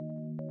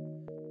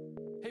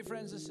Hey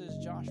friends, this is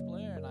Josh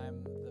Blair, and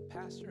I'm the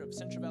pastor of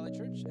Central Valley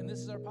Church, and this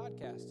is our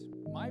podcast.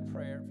 My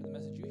prayer for the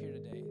message you hear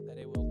today, that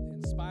it will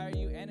inspire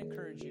you and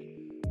encourage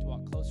you to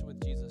walk closer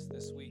with Jesus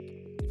this week.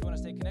 If you want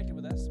to stay connected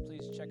with us,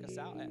 please check us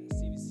out at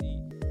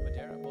CVC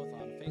Madera, both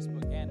on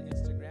Facebook and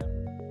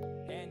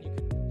Instagram, and you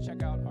can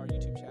check out our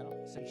YouTube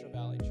channel, Central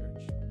Valley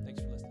Church. Thanks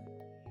for listening.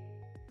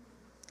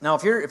 Now,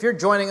 if you're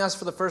joining us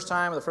for the first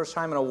time, or the first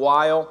time in a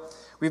while,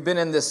 we've been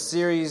in this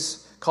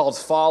series called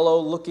Follow,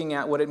 looking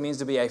at what it means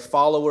to be a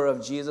follower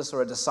of Jesus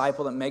or a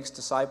disciple that makes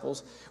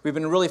disciples. We've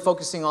been really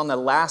focusing on the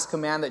last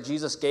command that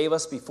Jesus gave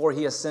us before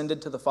he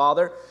ascended to the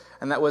Father,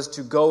 and that was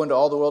to go into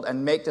all the world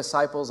and make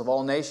disciples of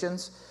all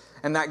nations.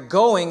 And that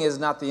going is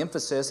not the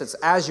emphasis. It's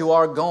as you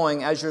are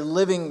going, as you're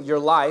living your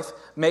life,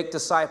 make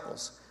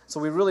disciples. So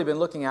we've really been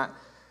looking at,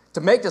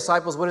 to make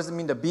disciples, what does it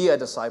mean to be a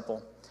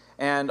disciple?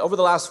 And over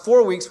the last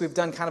 4 weeks, we've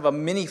done kind of a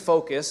mini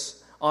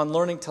focus on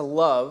learning to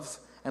love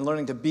and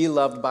learning to be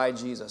loved by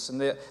Jesus. And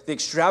the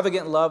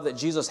extravagant love that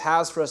Jesus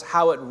has for us,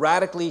 how it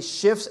radically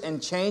shifts and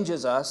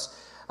changes us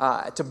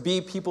to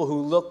be people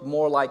who look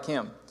more like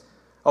him.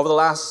 Over the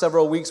last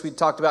several weeks, we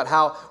talked about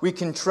how we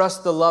can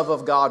trust the love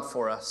of God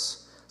for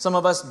us. Some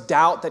of us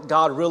doubt that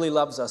God really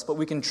loves us, but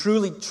we can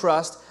truly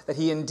trust that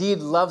he indeed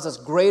loves us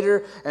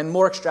greater and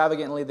more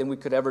extravagantly than we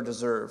could ever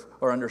deserve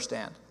or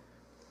understand.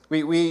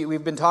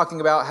 We've been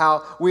talking about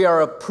how we are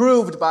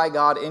approved by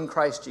God in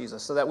Christ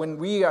Jesus, so that when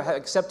we have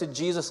accepted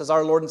Jesus as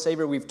our Lord and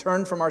Savior, we've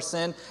turned from our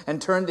sin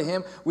and turned to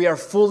him, we are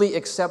fully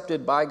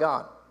accepted by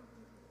God.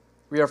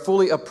 We are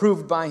fully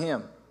approved by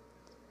him.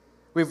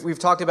 We've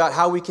talked about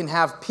how we can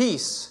have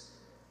peace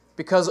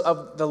because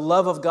of the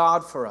love of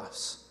God for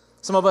us.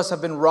 Some of us have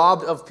been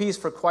robbed of peace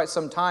for quite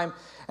some time,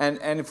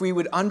 and if we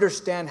would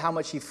understand how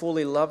much he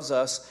fully loves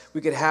us,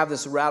 we could have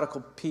this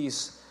radical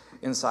peace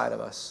inside of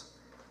us.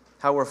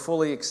 How we're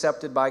fully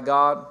accepted by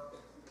God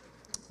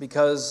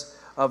because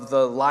of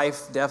the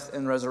life, death,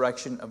 and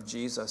resurrection of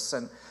Jesus.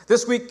 And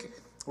this week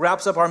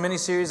wraps up our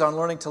mini-series on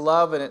learning to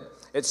love, and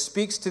it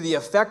speaks to the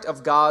effect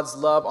of God's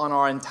love on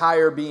our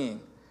entire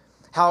being.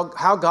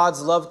 How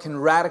God's love can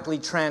radically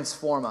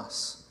transform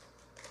us.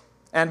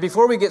 And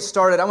before we get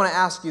started, I want to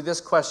ask you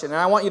this question, and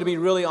I want you to be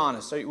really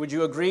honest. Would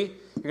you agree?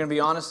 You're going to be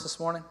honest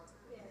this morning?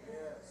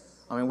 Yes.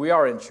 I mean, we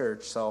are in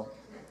church, so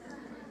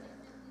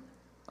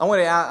I want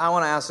to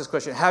ask this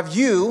question. Have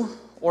you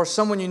or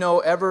someone you know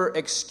ever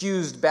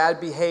excused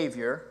bad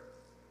behavior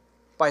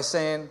by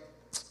saying,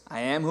 I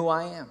am who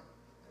I am?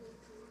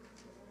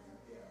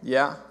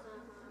 Yeah?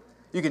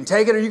 You can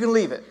take it or you can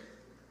leave it.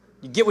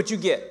 You get what you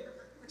get,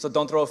 so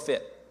don't throw a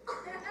fit.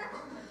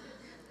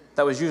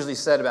 That was usually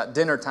said about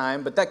dinner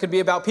time, but that could be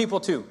about people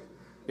too.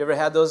 You ever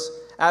had those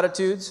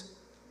attitudes?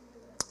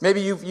 Maybe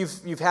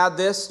you've had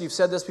this, you've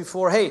said this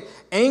before. Hey,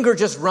 anger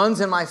just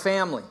runs in my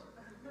family.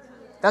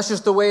 That's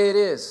just the way it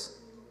is.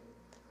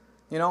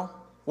 You know,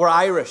 we're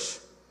Irish.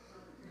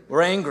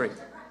 We're angry.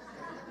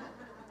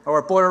 Or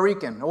we're Puerto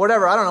Rican. Or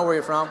whatever. I don't know where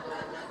you're from.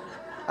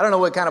 I don't know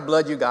what kind of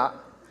blood you got.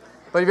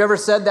 But have you ever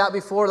said that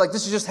before? Like,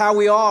 this is just how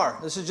we are.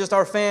 This is just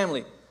our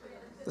family.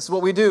 This is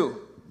what we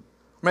do.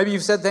 Maybe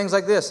you've said things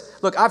like this.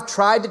 Look, I've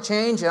tried to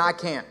change and I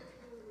can't.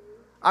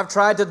 I've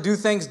tried to do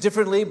things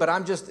differently,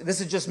 but this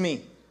is just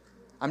me.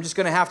 I'm just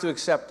going to have to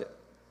accept it.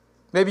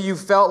 Maybe you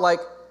felt like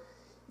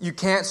you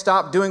can't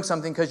stop doing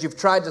something because you've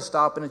tried to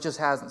stop and it just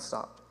hasn't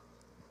stopped.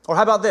 Or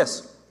how about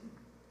this?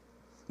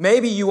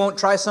 Maybe you won't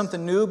try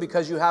something new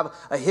because you have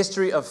a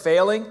history of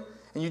failing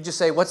and you just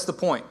say, what's the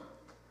point?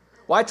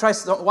 Why try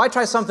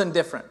something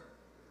different?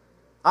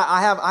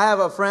 I have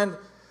a friend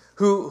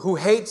who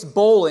hates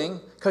bowling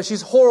because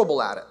she's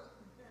horrible at it.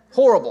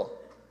 Horrible.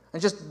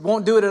 And just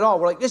won't do it at all.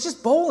 We're like, it's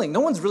just bowling.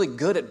 No one's really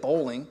good at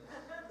bowling.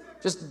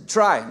 Just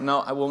try. No,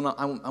 I will not.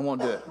 I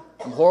won't do it.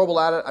 I'm horrible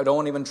at it. I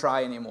don't even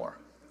try anymore.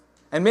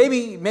 And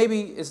maybe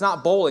it's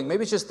not bowling.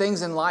 Maybe it's just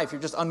things in life. You're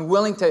just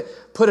unwilling to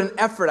put an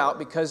effort out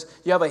because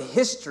you have a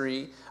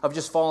history of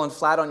just falling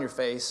flat on your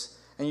face.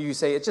 And you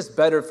say, it's just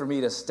better for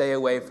me to stay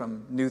away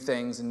from new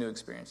things and new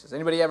experiences.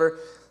 Anybody ever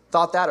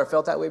thought that or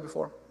felt that way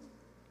before?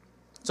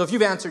 So if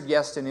you've answered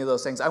yes to any of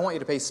those things, I want you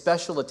to pay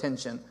special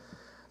attention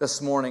this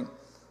morning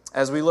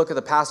as we look at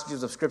the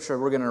passages of Scripture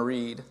we're going to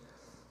read,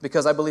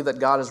 because I believe that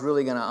God is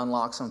really going to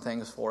unlock some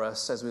things for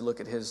us as we look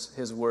at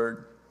His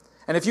Word.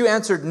 And if you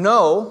answered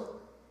no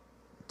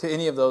to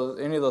any of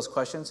those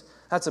questions,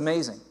 that's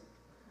amazing.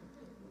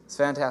 It's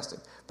fantastic.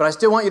 But I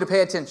still want you to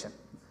pay attention,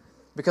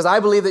 because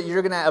I believe that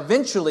you're going to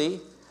eventually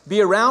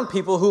be around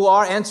people who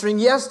are answering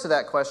yes to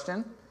that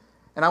question,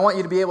 and I want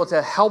you to be able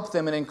to help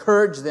them and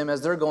encourage them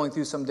as they're going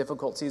through some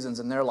difficult seasons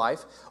in their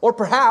life. Or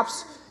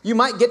perhaps you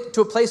might get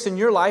to a place in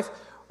your life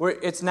where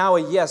it's now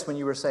a yes when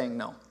you were saying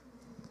no.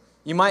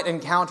 You might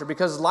encounter,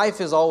 because life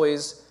is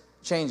always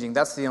changing.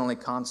 That's the only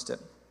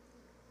constant.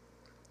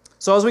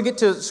 So as we get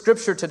to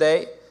Scripture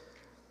today,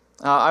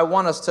 I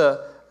want us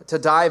to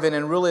dive in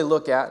and really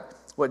look at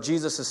what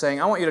Jesus is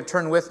saying. I want you to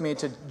turn with me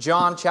to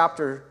John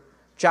chapter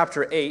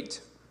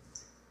 8.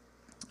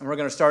 And we're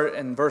going to start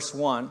in verse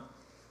 1.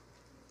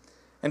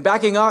 And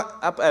backing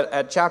up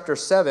at chapter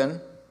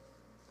 7,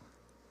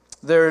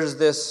 there's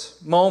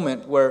this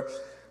moment where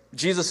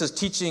Jesus is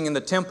teaching in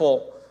the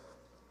temple,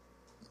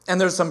 and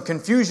there's some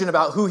confusion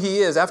about who he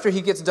is. After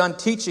he gets done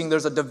teaching,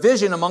 there's a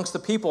division amongst the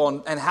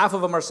people, and half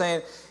of them are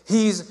saying,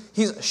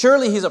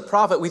 surely he's a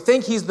prophet. We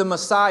think he's the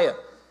Messiah.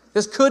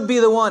 This could be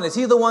the one. Is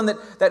he the one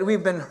that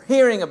we've been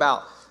hearing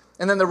about?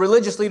 And then the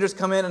religious leaders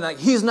come in and like,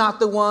 he's not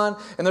the one.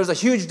 And there's a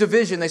huge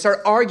division. They start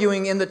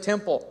arguing in the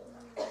temple.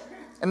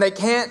 And they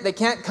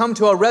can't come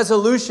to a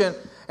resolution.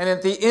 And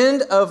at the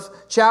end of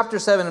chapter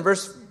 7, in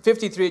verse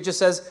 53, it just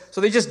says, so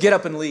they just get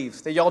up and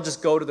leave. They all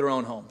just go to their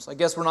own homes. I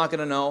guess we're not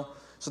going to know.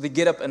 So they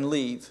get up and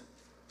leave.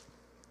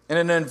 And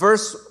then in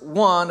verse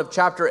 1 of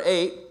chapter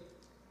 8,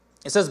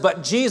 it says,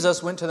 but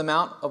Jesus went to the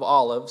Mount of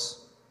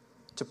Olives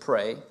to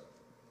pray.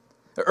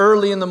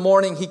 Early in the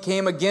morning, he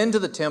came again to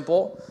the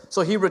temple.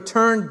 So he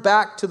returned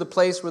back to the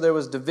place where there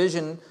was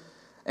division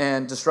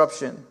and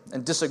disruption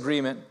and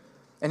disagreement.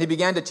 And he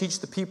began to teach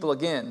the people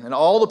again. And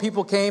all the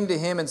people came to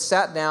him and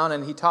sat down,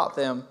 and he taught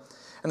them.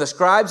 And the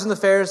scribes and the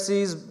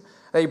Pharisees,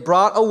 they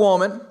brought a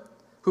woman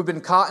who'd been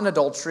caught in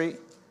adultery.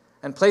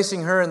 And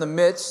placing her in the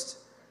midst,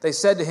 they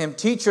said to him,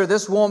 Teacher,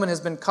 this woman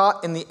has been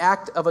caught in the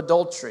act of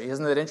adultery.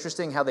 Isn't it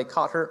interesting how they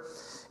caught her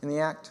in the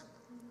act?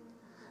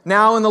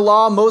 Now in the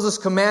law, Moses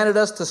commanded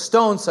us to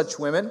stone such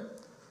women.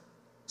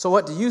 So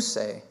what do you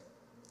say?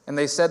 And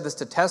they said this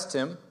to test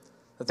him,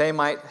 that they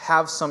might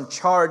have some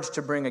charge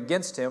to bring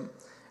against him.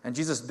 And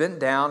Jesus bent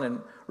down and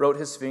wrote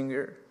with his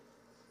finger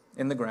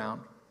in the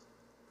ground.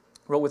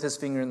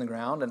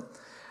 And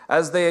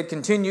as they had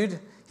continued,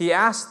 he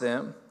asked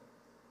them,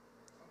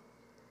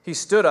 he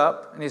stood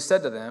up and he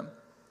said to them,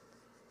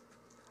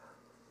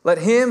 let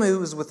him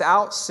who is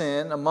without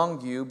sin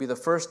among you be the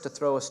first to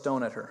throw a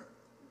stone at her.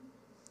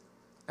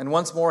 And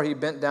once more he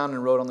bent down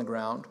and wrote on the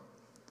ground.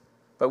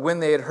 But when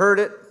they had heard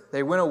it,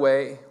 they went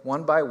away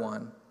one by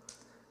one,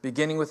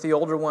 beginning with the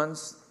older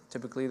ones.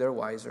 Typically they're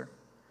wiser.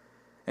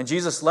 And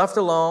Jesus left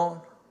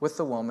alone with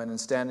the woman and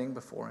standing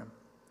before him.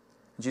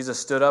 And Jesus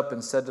stood up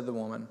and said to the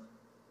woman,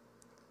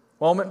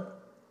 Woman,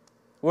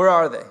 where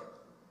are they?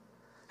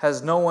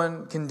 Has no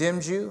one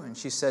condemned you? And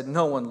she said,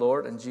 No one,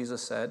 Lord. And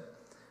Jesus said,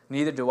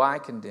 Neither do I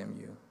condemn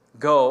you.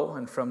 Go,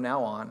 and from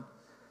now on,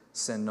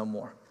 sin no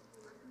more.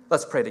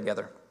 Let's pray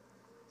together.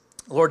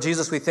 Lord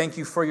Jesus, we thank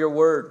you for your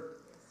word.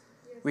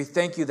 We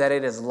thank you that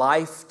it is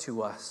life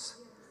to us.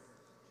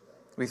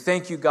 We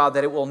thank you, God,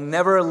 that it will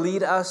never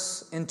lead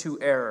us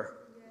into error,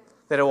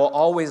 that it will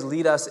always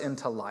lead us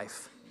into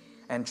life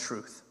and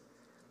truth.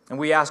 And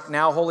we ask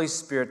now, Holy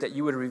Spirit, that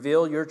you would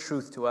reveal your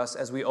truth to us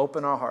as we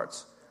open our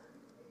hearts.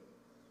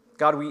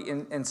 God, we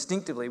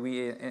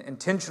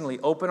intentionally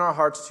open our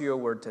hearts to your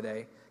word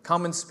today.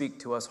 Come and speak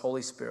to us,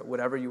 Holy Spirit.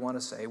 Whatever you want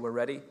to say, we're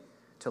ready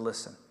to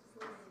listen.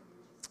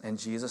 In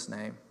Jesus'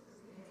 name,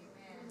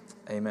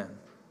 amen.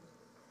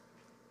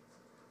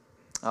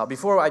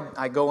 Before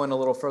I go in a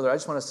little further, I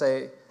just want to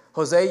say,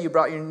 Jose, you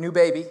brought your new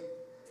baby.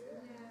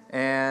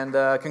 And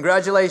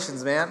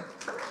congratulations, man.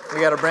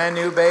 We got a brand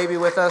new baby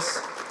with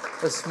us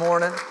this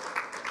morning.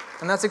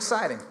 And that's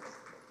exciting.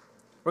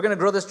 We're going to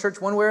grow this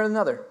church one way or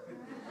another.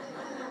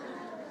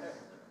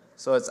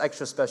 So it's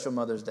extra special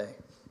Mother's Day.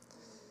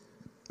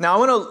 Now, I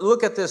want to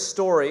look at this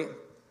story.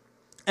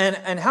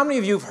 And how many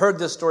of you have heard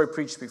this story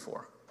preached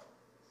before?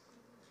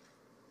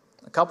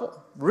 A couple?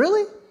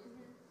 Really?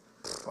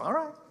 All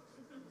right.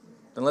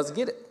 Then let's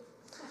get it.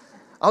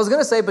 I was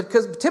going to say,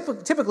 because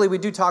typically we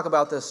do talk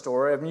about this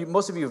story. I mean,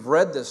 most of you have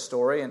read this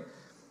story.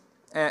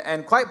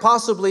 And quite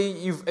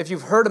possibly, if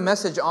you've heard a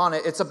message on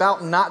it, it's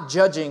about not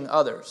judging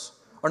others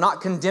or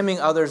not condemning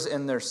others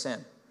in their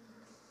sin.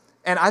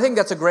 And I think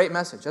that's a great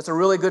message. That's a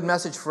really good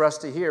message for us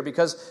to hear,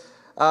 because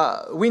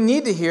we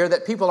need to hear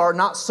that people are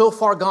not so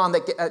far gone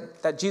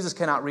that Jesus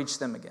cannot reach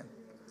them again.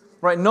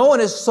 Right? No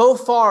one is so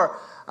far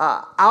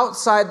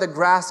outside the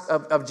grasp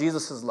of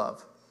Jesus'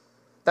 love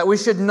that we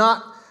should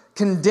not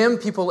condemn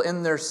people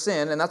in their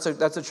sin. And that's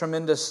a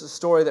tremendous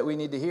story that we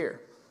need to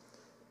hear.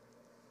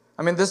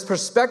 I mean, this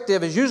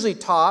perspective is usually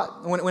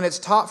taught, when it's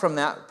taught from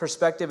that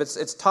perspective,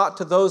 it's taught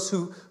to those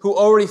who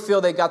already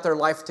feel they got their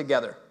life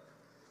together.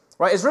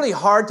 Right? It's really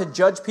hard to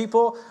judge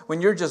people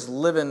when you're just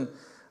living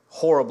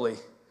horribly.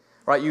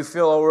 Right? You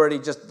feel already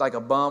just like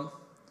a bum.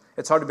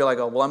 It's hard to be like,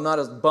 oh, well, I'm not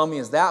as bummy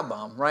as that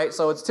bum, right?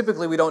 So it's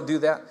typically we don't do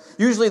that.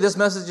 Usually this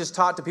message is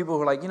taught to people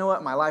who are like, you know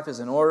what, my life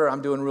is in order,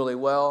 I'm doing really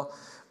well,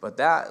 but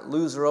that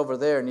loser over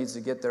there needs to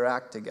get their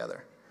act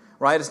together,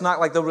 right? It's not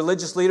like the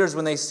religious leaders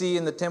when they see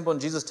in the temple and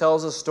Jesus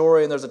tells a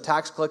story and there's a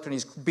tax collector and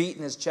he's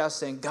beating his chest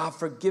saying, God,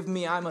 forgive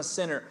me, I'm a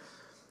sinner.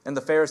 And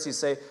the Pharisees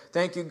say,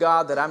 thank you,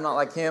 God, that I'm not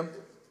like him,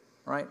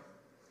 right?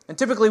 And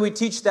typically we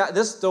teach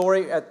this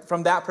story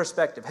from that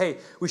perspective. Hey,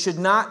 we should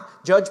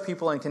not judge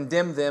people and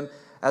condemn them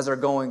as they're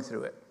going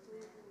through it.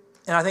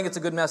 And I think it's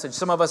a good message.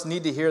 Some of us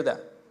need to hear that.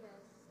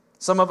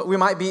 We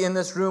might be in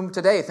this room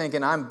today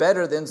thinking, I'm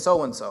better than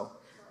so-and-so.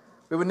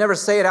 We would never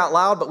say it out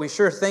loud, but we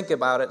sure think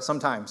about it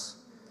sometimes.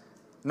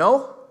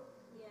 No?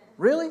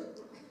 Really?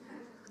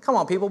 Come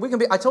on, people.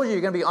 I told you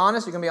you're going to be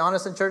honest. You're going to be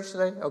honest in church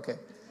today? Okay.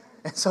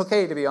 It's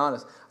okay to be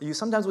honest.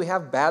 Sometimes we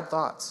have bad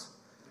thoughts.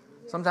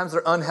 Sometimes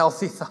they're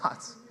unhealthy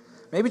thoughts.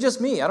 Maybe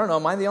just me. I don't know.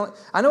 Am I the only?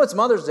 I know it's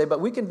Mother's Day, but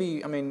we can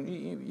be,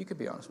 you could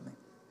be honest with me.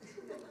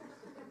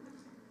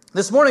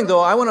 This morning, though,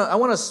 I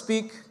want to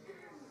speak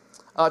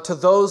to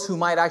those who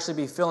might actually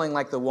be feeling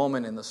like the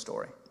woman in the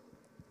story.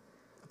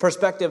 A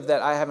perspective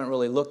that I haven't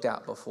really looked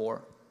at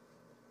before.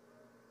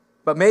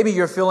 But maybe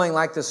you're feeling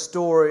like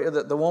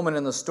the woman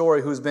in the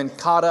story who's been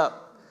caught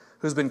up,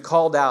 who's been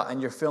called out,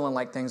 and you're feeling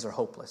like things are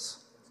hopeless.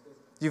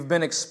 You've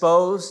been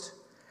exposed,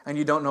 and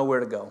you don't know where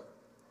to go.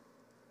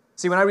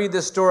 See, when I read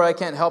this story, I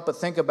can't help but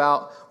think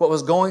about what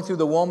was going through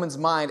the woman's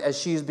mind as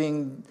she's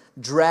being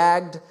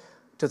dragged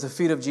to the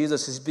feet of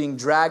Jesus. She's being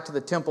dragged to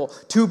the temple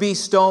to be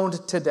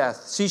stoned to death.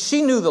 See,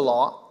 she knew the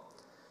law.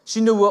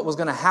 She knew what was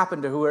going to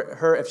happen to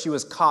her if she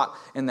was caught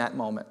in that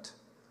moment.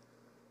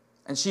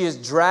 And she is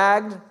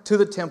dragged to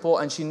the temple,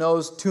 and she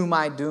knows, to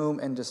my doom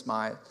and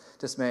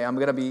dismay, I'm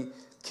going to be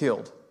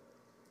killed.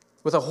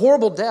 With a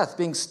horrible death,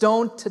 being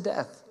stoned to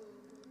death.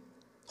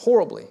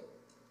 Horribly.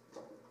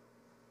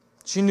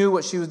 She knew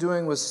what she was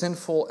doing was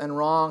sinful and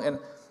wrong, and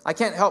I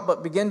can't help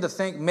but begin to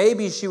think,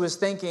 maybe she was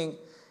thinking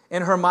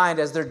in her mind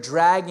as they're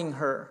dragging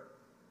her,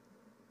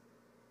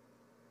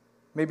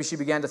 maybe she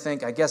began to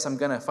think, I guess I'm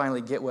going to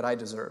finally get what I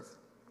deserve.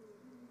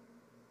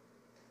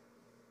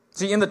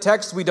 See, in the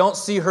text, we don't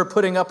see her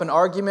putting up an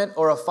argument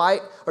or a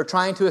fight or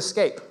trying to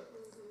escape.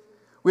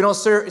 We don't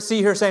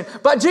see her saying,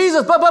 but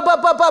Jesus,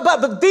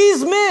 but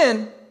these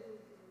men.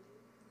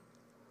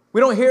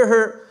 We don't hear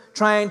her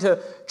trying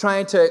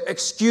to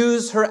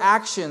excuse her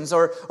actions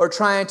or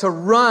trying to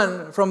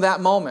run from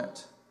that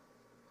moment.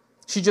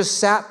 She just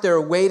sat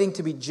there waiting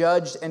to be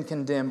judged and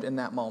condemned in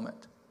that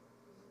moment.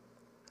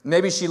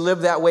 Maybe she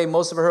lived that way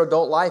most of her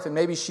adult life, and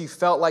maybe she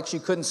felt like she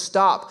couldn't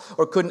stop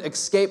or couldn't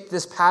escape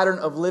this pattern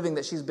of living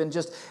that she's been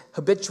just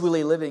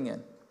habitually living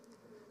in.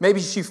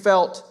 Maybe she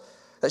felt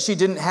that she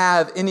didn't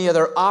have any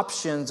other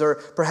options, or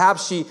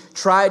perhaps she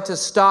tried to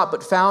stop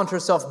but found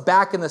herself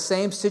back in the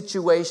same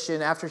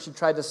situation after she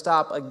tried to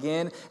stop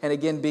again and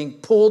again, being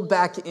pulled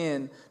back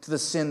in to the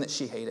sin that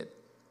she hated.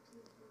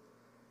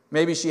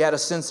 Maybe she had a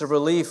sense of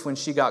relief when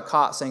she got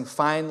caught, saying,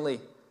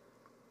 finally,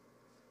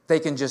 they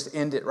can just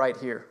end it right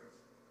here.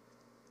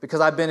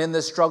 Because I've been in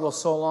this struggle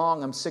so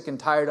long, I'm sick and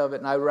tired of it,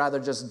 and I'd rather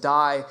just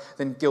die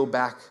than go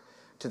back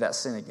to that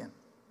sin again.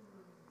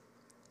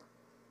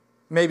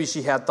 Maybe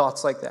she had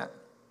thoughts like that.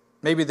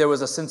 Maybe there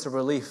was a sense of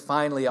relief.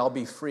 Finally, I'll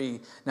be free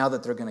now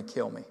that they're going to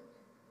kill me.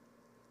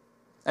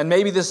 And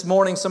maybe this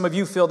morning, some of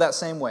you feel that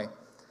same way.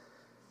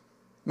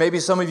 Maybe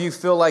some of you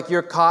feel like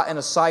you're caught in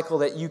a cycle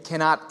that you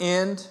cannot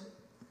end,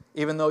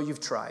 even though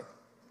you've tried.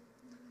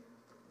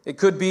 It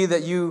could be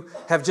that you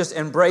have just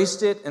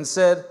embraced it and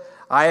said,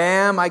 I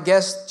am, I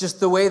guess, just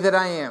the way that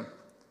I am.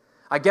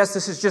 I guess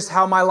this is just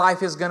how my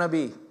life is going to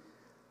be.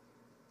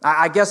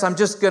 I guess I'm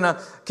just going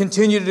to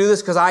continue to do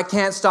this because I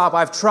can't stop.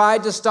 I've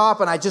tried to stop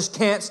and I just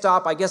can't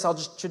stop. I guess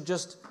should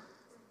just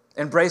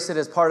embrace it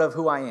as part of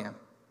who I am.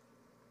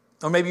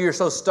 Or maybe you're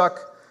so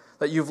stuck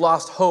that you've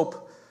lost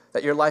hope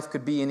that your life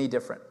could be any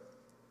different.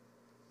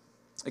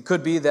 It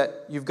could be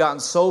that you've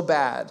gotten so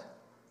bad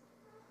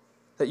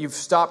that you've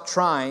stopped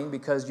trying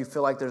because you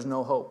feel like there's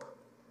no hope.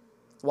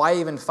 Why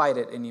even fight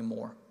it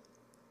anymore?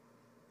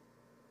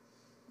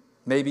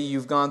 Maybe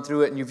you've gone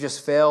through it and you've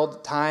just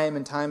failed time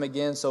and time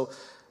again, so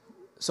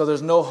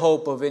there's no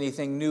hope of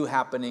anything new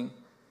happening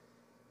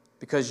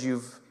because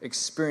you've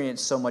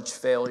experienced so much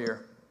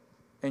failure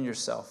in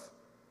yourself.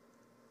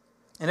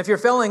 And if you're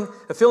feeling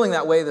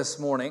that way this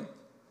morning,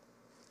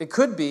 it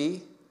could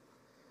be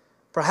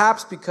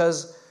perhaps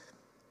because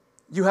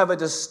you have a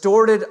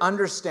distorted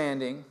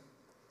understanding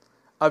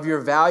of your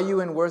value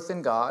and worth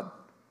in God,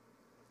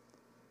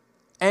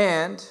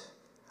 and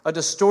a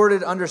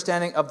distorted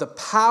understanding of the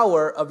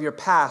power of your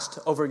past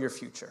over your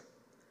future.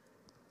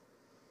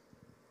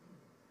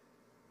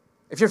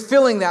 If you're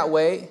feeling that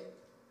way,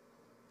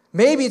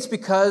 maybe it's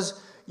because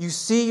you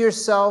see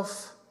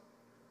yourself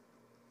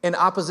in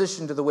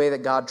opposition to the way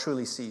that God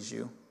truly sees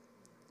you.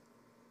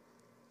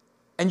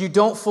 And you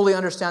don't fully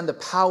understand the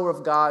power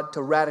of God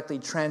to radically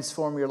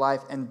transform your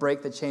life and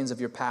break the chains of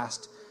your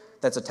past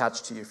that's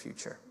attached to your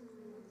future.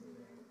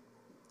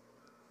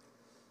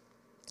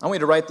 I want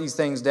you to write these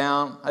things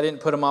down. I didn't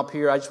put them up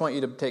here. I just want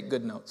you to take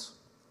good notes.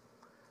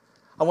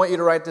 I want you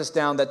to write this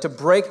down, that to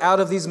break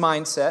out of these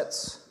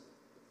mindsets,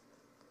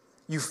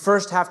 you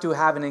first have to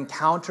have an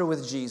encounter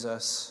with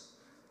Jesus,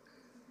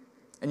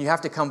 and you have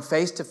to come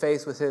face to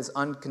face with His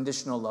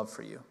unconditional love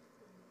for you.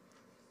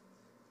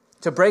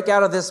 To break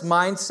out of this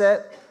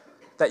mindset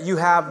that you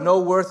have no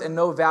worth and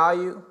no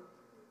value,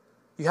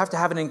 you have to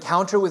have an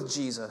encounter with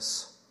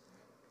Jesus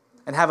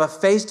and have a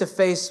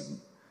face-to-face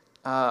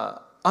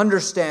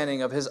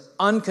understanding of His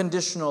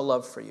unconditional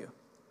love for you.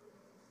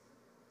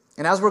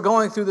 And as we're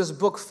going through this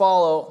book,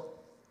 Follow,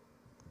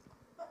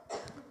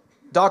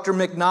 Dr.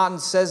 McNaughton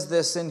says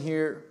this in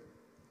here,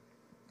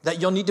 that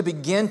you'll need to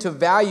begin to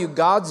value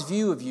God's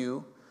view of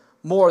you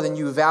more than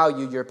you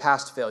value your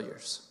past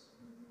failures.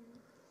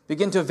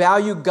 Begin to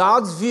value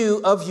God's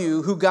view of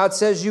you, who God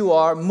says you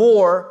are,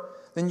 more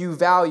than you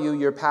value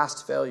your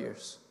past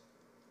failures.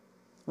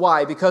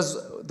 Why? Because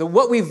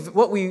what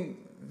we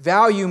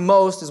value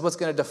most is what's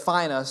going to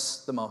define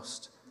us the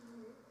most.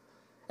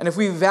 And if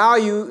we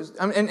value,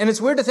 and it's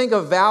weird to think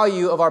of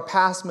value of our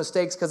past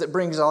mistakes because it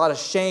brings a lot of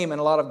shame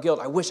and a lot of guilt.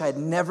 I wish I had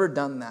never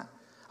done that.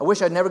 I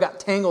wish I'd never got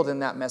tangled in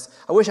that mess.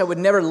 I wish I would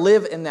never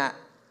live in that.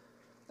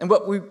 And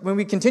when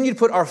we continue to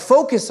put our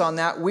focus on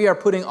that, we are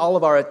putting all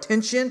of our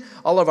attention,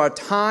 all of our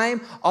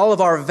time, all of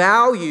our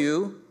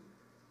value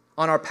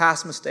on our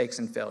past mistakes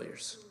and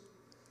failures.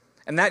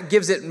 And that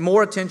gives it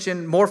more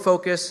attention, more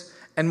focus,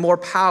 and more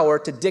power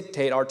to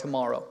dictate our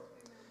tomorrow.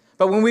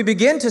 But when we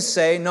begin to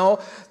say, no,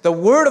 the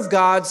Word of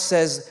God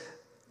says,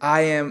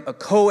 I am a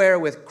co-heir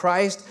with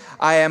Christ.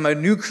 I am a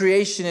new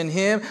creation in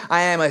Him.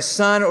 I am a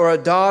son or a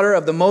daughter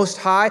of the Most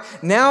High.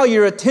 Now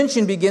your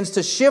attention begins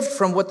to shift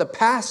from what the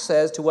past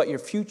says to what your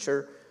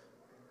future,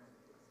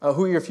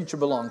 who your future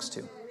belongs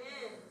to.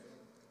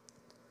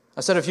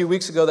 I said a few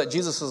weeks ago that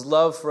Jesus'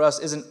 love for us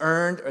isn't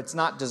earned or it's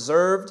not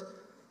deserved.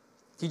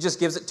 He just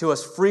gives it to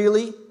us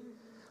freely,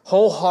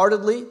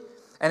 wholeheartedly.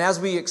 And as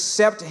we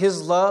accept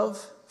His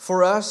love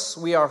for us,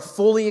 we are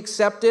fully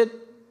accepted,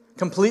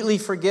 completely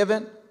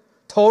forgiven,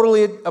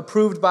 totally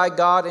approved by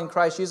God in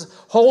Christ Jesus,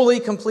 wholly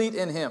complete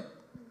in Him.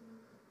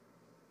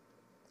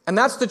 And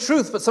that's the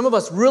truth, but some of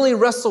us really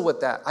wrestle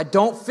with that. I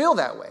don't feel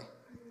that way.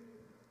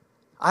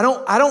 I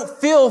don't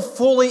feel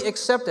fully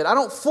accepted. I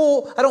don't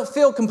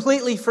feel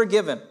completely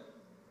forgiven.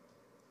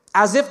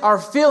 As if our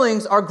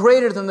feelings are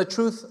greater than the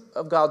truth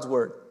of God's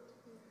Word.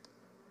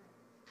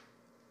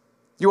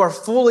 You are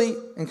fully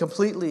and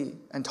completely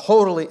and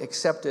totally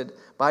accepted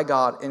by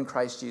God in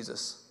Christ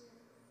Jesus.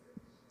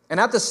 And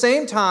at the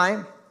same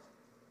time,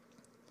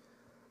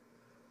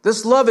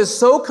 this love is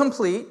so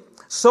complete,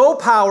 so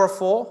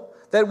powerful,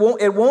 that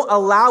it won't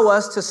allow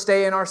us to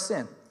stay in our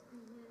sin.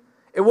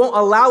 It won't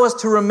allow us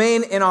to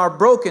remain in our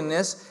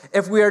brokenness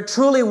if we are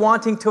truly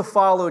wanting to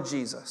follow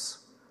Jesus.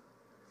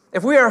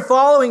 If we are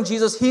following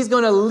Jesus, He's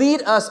going to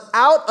lead us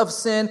out of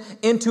sin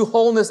into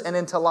wholeness and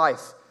into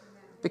life.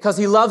 Because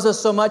He loves us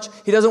so much,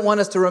 He doesn't want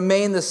us to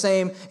remain the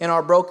same in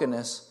our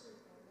brokenness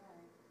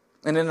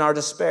and in our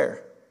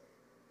despair.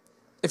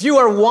 If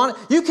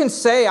you can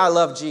say, I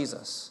love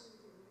Jesus.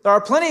 There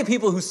are plenty of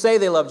people who say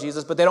they love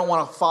Jesus, but they don't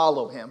want to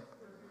follow Him.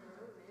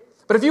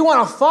 But if you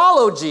want to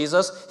follow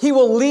Jesus, He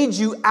will lead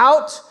you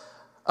out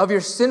of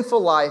your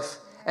sinful life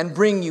and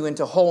bring you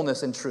into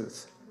wholeness and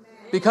truth.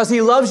 Because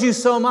He loves you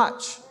so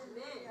much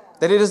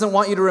that He doesn't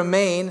want you to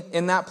remain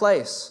in that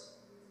place.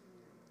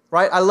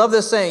 Right? I love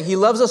this saying. He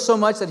loves us so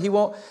much that He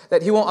won't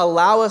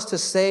allow us to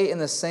stay in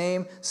the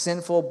same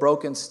sinful,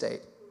 broken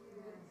state.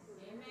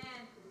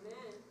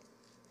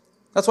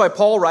 That's why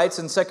Paul writes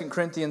in 2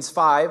 Corinthians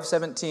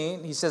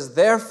 5:17, he says,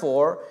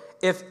 therefore,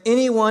 if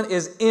anyone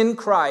is in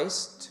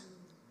Christ,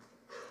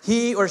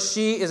 he or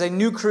she is a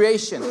new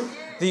creation.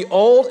 The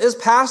old is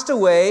passed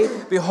away.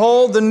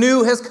 Behold, the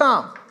new has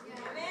come.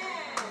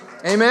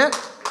 Amen?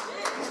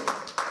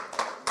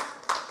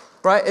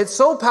 Right? It's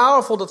so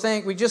powerful to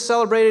think, we just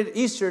celebrated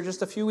Easter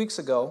just a few weeks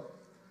ago,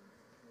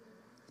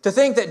 to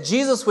think that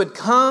Jesus would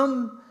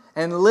come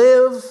and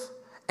live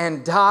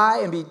and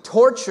die and be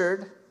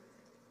tortured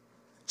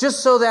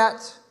just so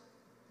that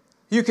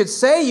you could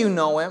say you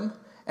know Him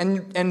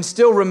and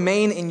still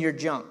remain in your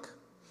junk.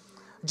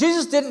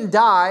 Jesus didn't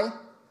die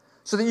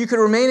so that you could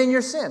remain in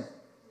your sin.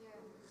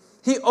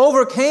 He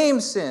overcame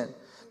sin,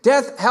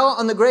 death, hell,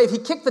 and the grave. He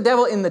kicked the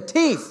devil in the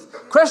teeth,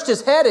 crushed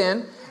his head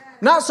in,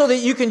 not so that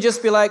you can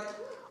just be like,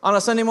 on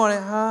a Sunday morning,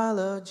 I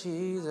love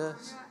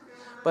Jesus,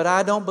 but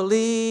I don't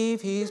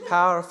believe He's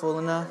powerful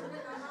enough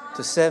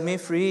to set me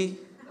free.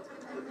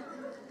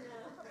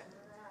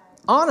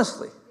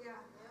 Honestly.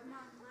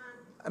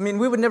 I mean,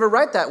 we would never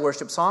write that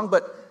worship song,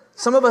 but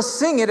some of us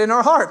sing it in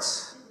our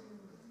hearts.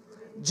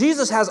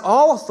 Jesus has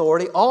all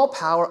authority, all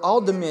power, all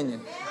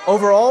dominion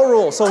over all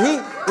rule. So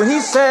when He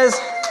says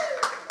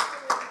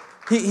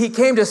he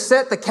came to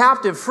set the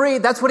captive free,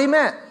 that's what He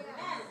meant.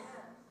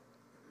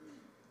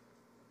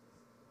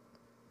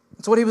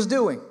 That's what He was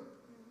doing.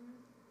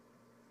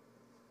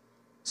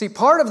 See,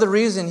 part of the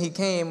reason He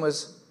came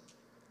was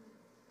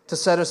to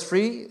set us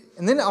free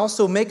and then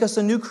also make us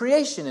a new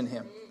creation in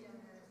Him.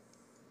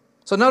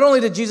 So not only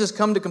did Jesus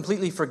come to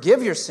completely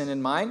forgive your sin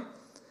and mine,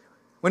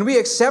 when we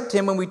accept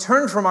Him, when we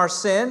turn from our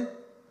sin,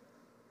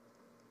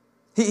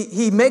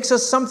 He makes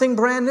us something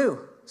brand new,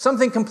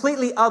 something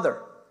completely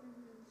other.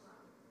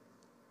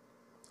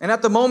 And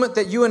at the moment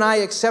that you and I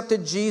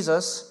accepted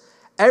Jesus,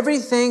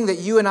 everything that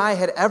you and I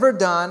had ever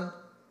done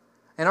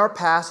in our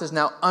past is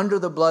now under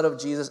the blood of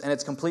Jesus, and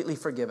it's completely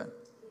forgiven.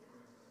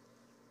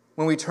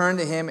 When we turn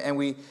to Him and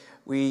we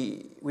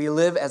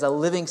live as a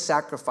living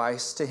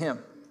sacrifice to Him.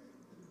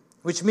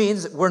 Which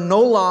means we're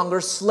no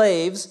longer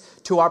slaves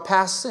to our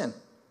past sin.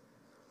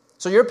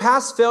 So your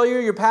past failure,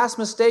 your past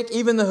mistake,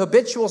 even the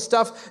habitual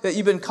stuff that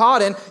you've been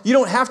caught in, you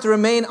don't have to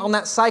remain on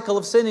that cycle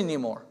of sin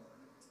anymore.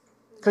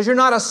 Because you're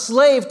not a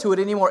slave to it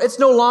anymore. It's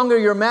no longer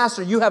your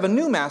master. You have a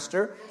new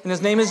master, and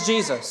His name is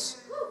Jesus.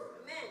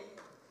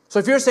 So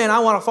if you're saying, I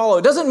want to follow,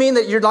 it doesn't mean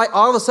that you're like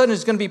all of a sudden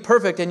it's going to be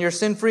perfect and you're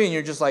sin-free and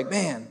you're just like,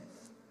 man,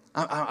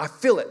 I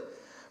feel it.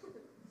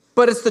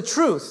 but it's the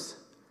truth.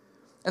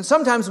 And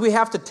sometimes we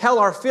have to tell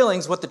our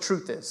feelings what the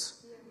truth is.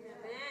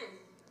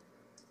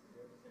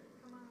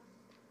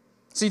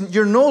 See,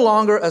 you're no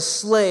longer a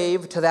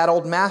slave to that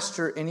old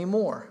master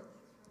anymore.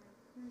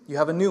 You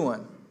have a new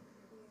one.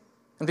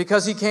 And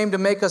because he came to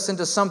make us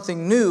into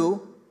something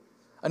new,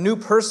 a new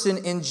person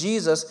in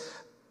Jesus,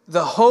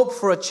 the hope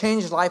for a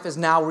changed life is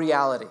now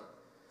reality.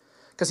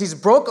 Because he's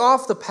broke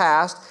off the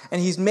past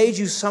and he's made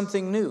you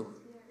something new.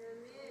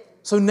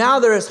 So now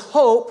there is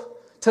hope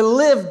to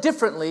live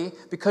differently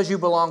because you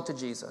belong to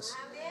Jesus.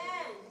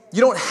 You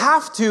don't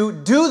have to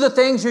do the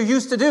things you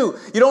used to do.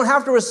 You don't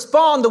have to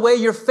respond the way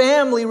your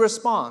family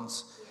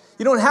responds.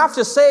 You don't have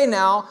to say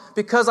now,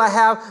 because I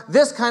have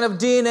this kind of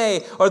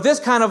DNA or this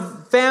kind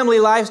of family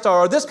lifestyle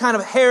or this kind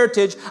of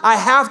heritage, I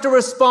have to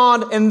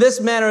respond in this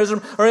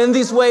mannerism or in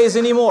these ways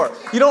anymore.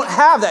 You don't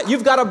have that.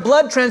 You've got a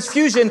blood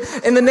transfusion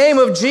in the name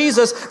of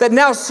Jesus that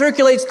now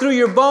circulates through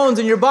your bones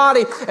and your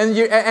body and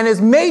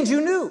has made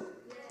you new.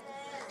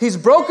 He's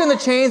broken the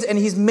chains and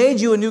he's made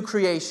you a new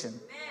creation.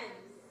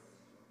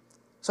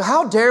 So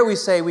how dare we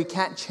say we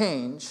can't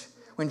change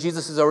when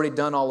Jesus has already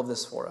done all of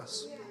this for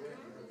us?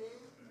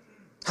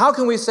 How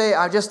can we say,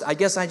 I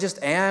guess I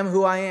just am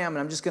who I am and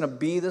I'm just going to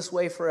be this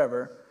way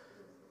forever,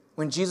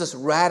 when Jesus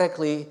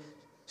radically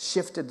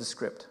shifted the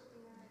script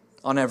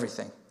on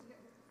everything?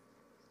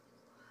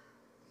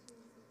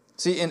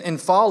 See, in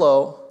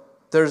Follow,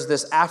 there's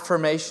this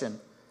affirmation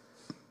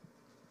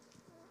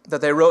that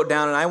they wrote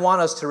down, and I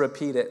want us to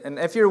repeat it. And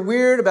if you're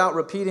weird about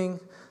repeating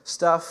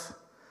stuff,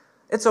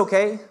 it's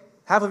okay.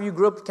 Half of you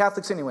grew up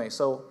Catholics anyway,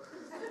 so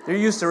you're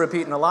used to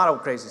repeating a lot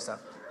of crazy stuff.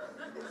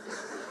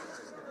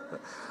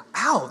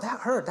 Ow, that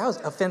hurt. That was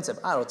offensive.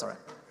 Oh, it's all right.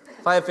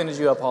 If I offended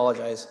you, I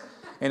apologize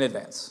in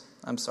advance.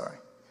 I'm sorry.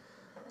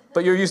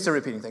 But you're used to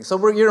repeating things. So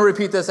you're going to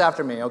repeat this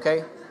after me,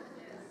 okay?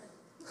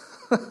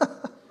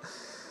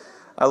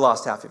 I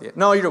lost half of you.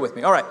 No, you're with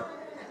me. All right.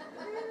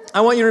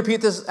 I want you to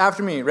repeat this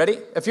after me. Ready?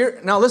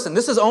 Now listen,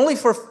 this is only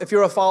for if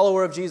you're a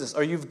follower of Jesus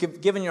or you've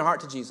given your heart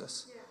to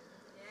Jesus.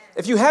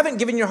 If you haven't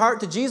given your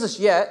heart to Jesus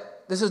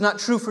yet, this is not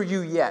true for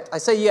you yet. I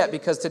say yet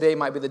because today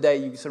might be the day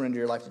you surrender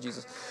your life to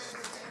Jesus.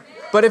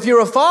 But if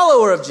you're a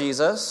follower of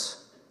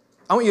Jesus,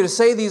 I want you to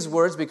say these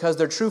words because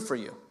they're true for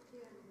you.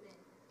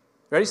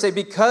 Ready? Say,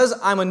 because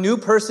I'm a new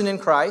person in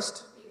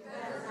Christ,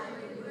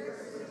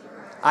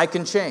 I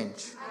can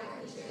change.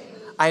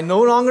 I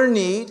no longer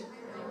need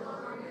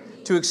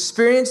to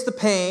experience the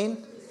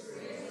pain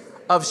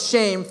of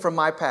shame from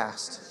my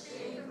past.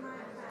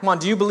 Come on,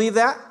 do you believe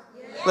that?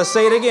 Let's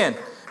say it again.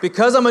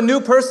 Because I'm a new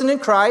person in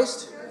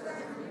Christ,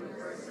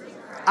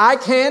 I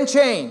can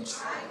change.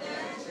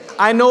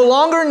 I no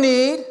longer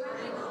need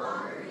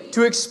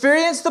to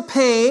experience the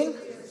pain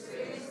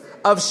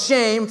of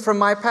shame from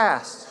my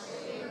past.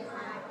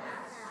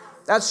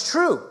 That's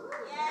true.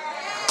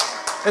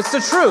 It's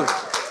the truth.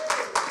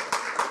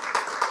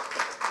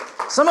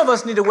 Some of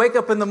us need to wake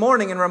up in the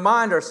morning and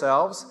remind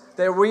ourselves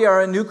that we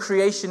are a new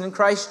creation in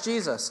Christ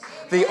Jesus.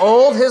 The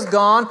old has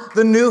gone,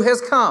 the new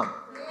has come.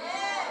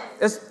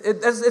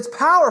 It's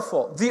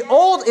powerful. The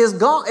old is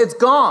gone. It's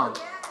gone.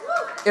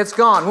 It's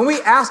gone. When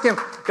we ask Him,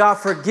 God,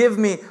 forgive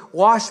me,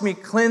 wash me,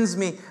 cleanse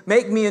me,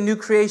 make me a new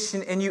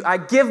creation in you. I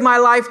give my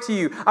life to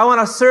you. I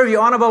want to serve you.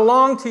 I want to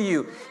belong to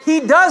you.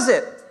 He does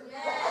it.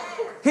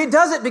 He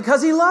does it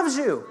because He loves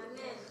you.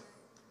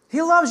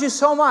 He loves you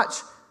so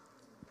much.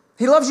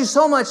 He loves you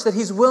so much that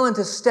He's willing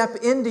to step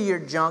into your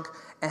junk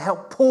and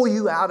help pull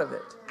you out of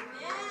it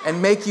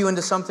and make you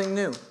into something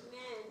new.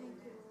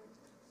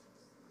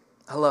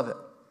 I love it.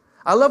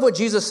 I love what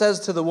Jesus says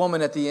to the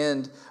woman at the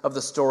end of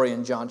the story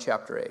in John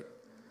chapter 8.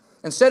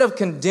 Instead of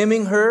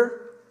condemning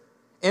her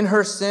in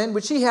her sin,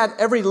 which He had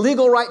every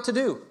legal right to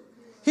do,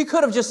 He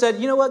could have just said,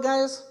 you know what,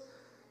 guys?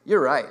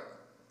 You're right.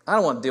 I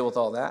don't want to deal with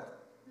all that.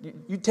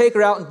 You take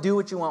her out and do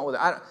what you want with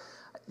her.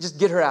 Just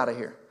get her out of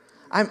here.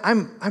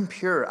 I'm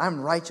pure.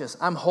 I'm righteous.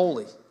 I'm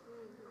holy.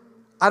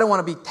 I don't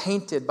want to be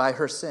tainted by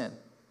her sin.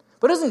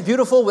 But isn't it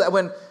beautiful that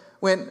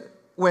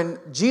when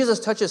Jesus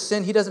touches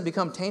sin, He doesn't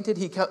become tainted.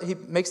 He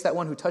makes that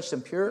one who touched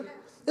Him pure.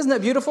 Isn't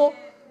that beautiful?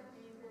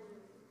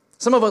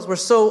 Some of us we're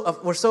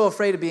so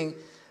afraid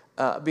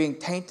of being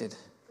tainted.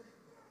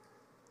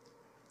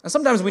 And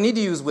sometimes we need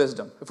to use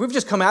wisdom. If we've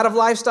just come out of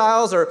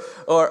lifestyles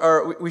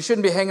or we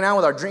shouldn't be hanging out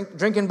with our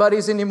drinking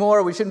buddies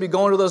anymore, we shouldn't be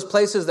going to those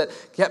places that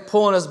kept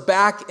pulling us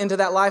back into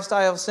that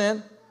lifestyle of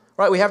sin,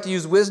 right? We have to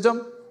use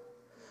wisdom.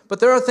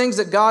 But there are things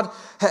that God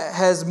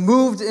has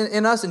moved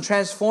in us and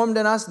transformed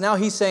in us. Now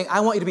He's saying, I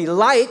want you to be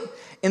light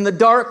in the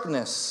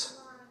darkness.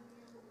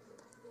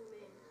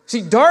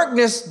 See,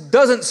 darkness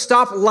doesn't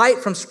stop light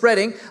from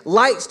spreading.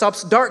 Light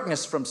stops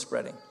darkness from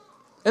spreading.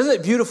 Isn't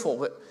it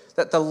beautiful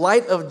that the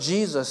light of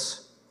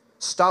Jesus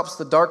stops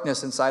the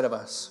darkness inside of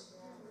us?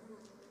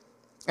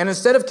 And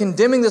instead of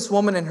condemning this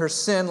woman in her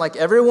sin like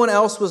everyone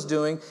else was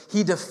doing,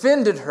 He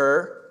defended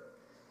her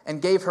and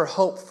gave her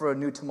hope for a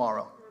new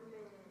tomorrow.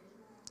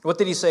 What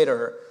did He say to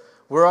her?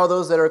 Where are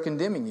those that are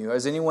condemning you?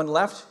 Has anyone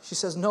left? She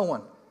says, no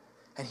one.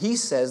 And He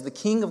says, the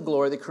King of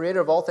glory, the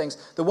Creator of all things,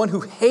 the one who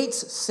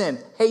hates sin,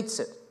 hates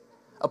it,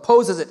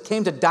 opposes it,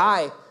 came to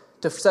die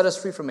to set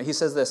us free from it. He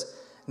says this,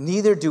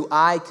 neither do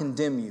I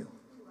condemn you.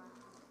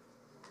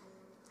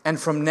 And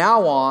from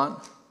now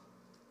on,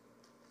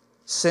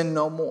 sin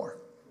no more.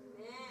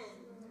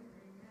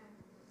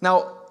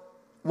 Now,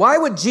 why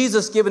would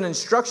Jesus give an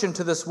instruction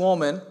to this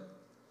woman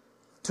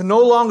to no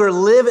longer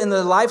live in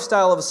the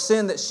lifestyle of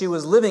sin that she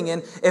was living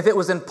in if it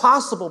was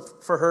impossible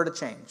for her to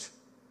change?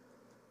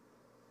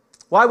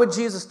 Why would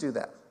Jesus do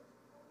that?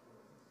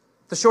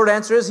 The short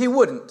answer is he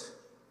wouldn't.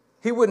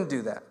 He wouldn't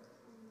do that.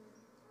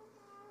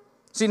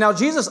 See, now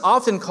Jesus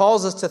often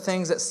calls us to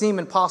things that seem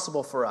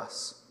impossible for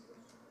us.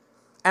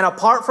 And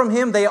apart from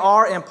him, they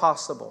are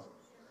impossible.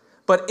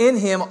 But in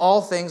him,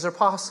 all things are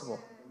possible.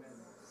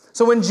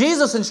 So when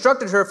Jesus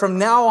instructed her from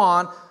now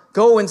on,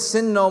 go and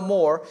sin no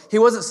more, he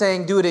wasn't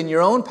saying do it in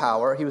your own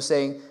power. He was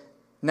saying,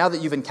 now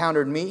that you've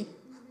encountered me,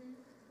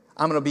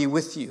 I'm going to be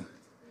with you.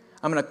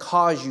 I'm going to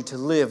cause you to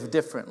live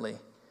differently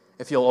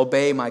if you'll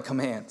obey my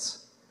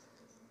commands.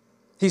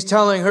 He's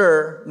telling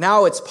her,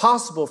 now it's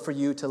possible for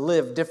you to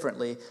live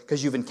differently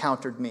because you've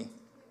encountered me.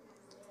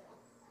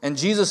 And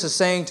Jesus is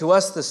saying to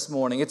us this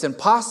morning, it's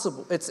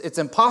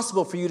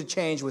impossible for you to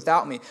change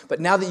without me. But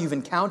now that you've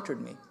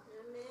encountered me,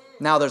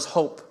 now there's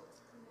hope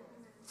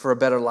for a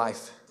better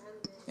life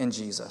in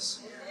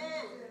Jesus.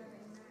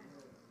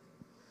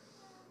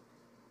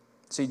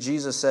 See,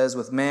 Jesus says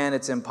with man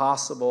it's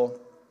impossible,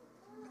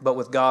 but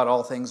with God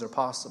all things are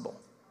possible.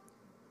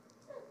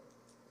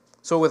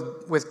 So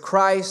with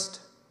Christ,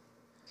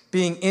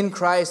 being in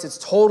Christ, it's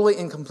totally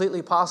and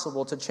completely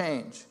possible to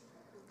change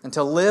and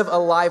to live a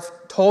life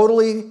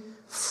totally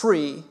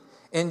free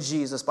in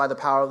Jesus by the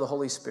power of the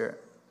Holy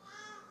Spirit.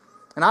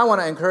 And I want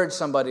to encourage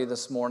somebody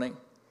this morning.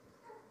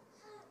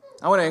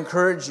 I want to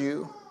encourage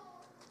you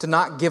to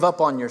not give up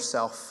on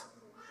yourself,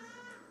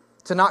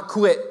 to not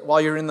quit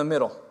while you're in the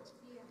middle.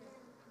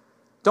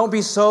 Don't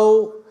be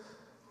so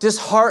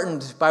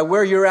disheartened by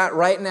where you're at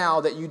right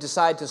now that you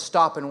decide to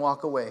stop and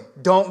walk away.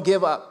 Don't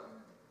give up.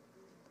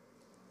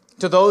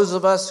 To those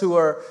of us who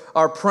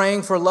are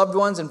praying for loved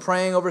ones and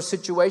praying over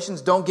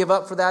situations, don't give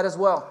up for that as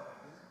well.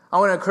 I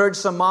want to encourage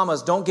some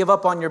mamas, don't give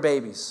up on your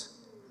babies.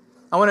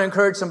 I want to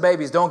encourage some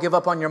babies, don't give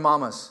up on your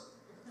mamas.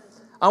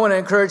 I want to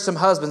encourage some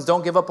husbands,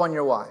 don't give up on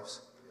your wives.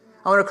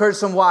 I want to encourage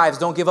some wives,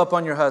 don't give up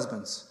on your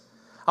husbands.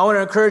 I want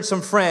to encourage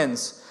some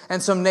friends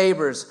and some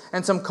neighbors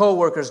and some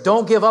coworkers,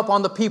 don't give up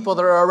on the people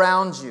that are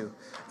around you.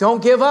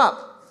 Don't give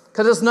up.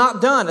 Because it's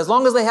not done. As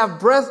long as they have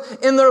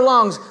breath in their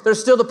lungs,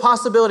 there's still the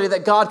possibility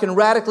that God can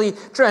radically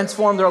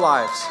transform their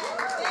lives.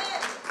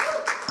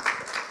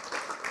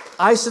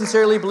 I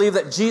sincerely believe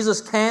that Jesus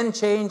can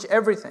change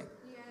everything.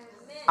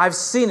 I've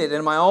seen it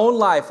in my own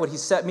life, what he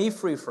set me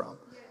free from,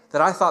 that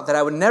I thought that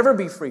I would never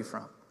be free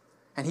from.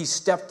 And he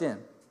stepped in,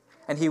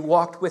 and he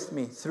walked with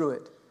me through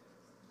it.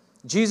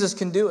 Jesus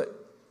can do it.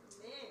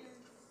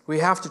 We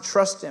have to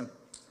trust him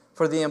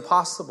for the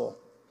impossible,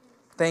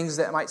 things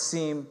that might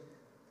seem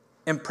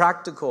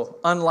impractical,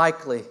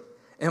 unlikely,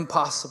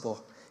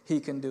 impossible.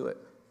 He can do it.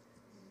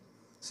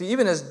 See,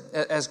 even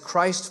as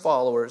Christ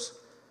followers,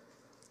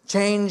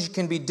 change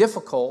can be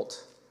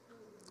difficult,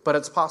 but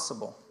it's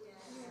possible.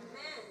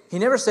 He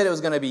never said it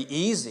was going to be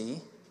easy.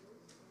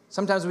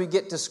 Sometimes we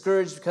get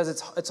discouraged because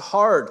it's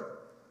hard.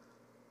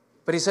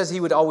 But he says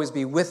he would always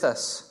be with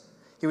us.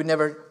 He would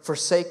never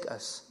forsake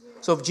us.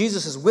 So if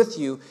Jesus is with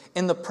you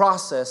in the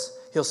process,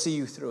 he'll see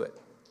you through it.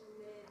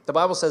 The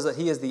Bible says that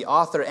he is the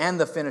author and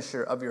the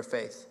finisher of your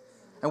faith.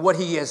 And what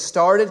he has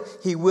started,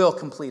 he will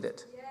complete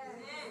it.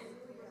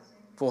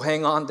 If we'll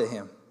hang on to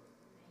him.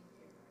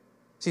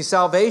 See,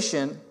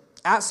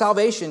 at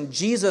salvation,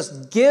 Jesus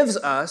gives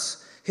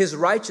us his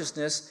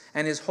righteousness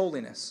and his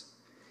holiness.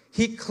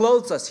 He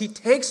clothes us. He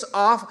takes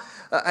off,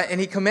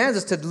 and he commands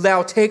us to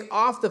now take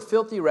off the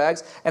filthy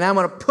rags, and I'm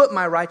going to put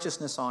my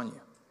righteousness on you.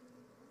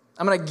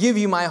 I'm going to give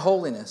you my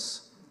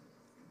holiness.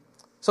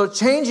 So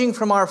changing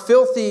from our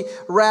filthy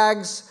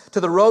rags to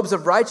the robes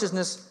of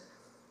righteousness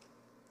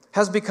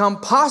has become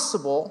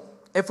possible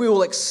if we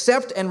will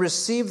accept and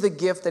receive the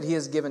gift that he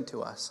has given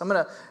to us. I'm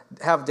going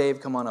to have Dave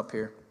come on up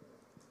here.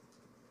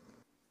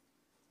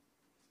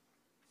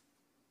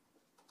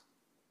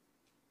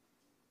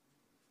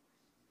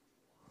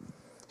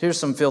 Here's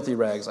some filthy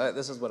rags.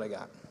 This is what I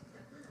got.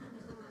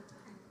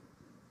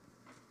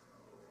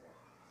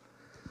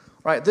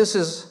 Right, this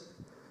is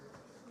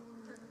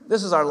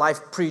our life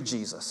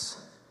pre-Jesus.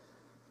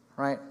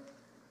 Right?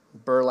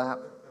 Burlap.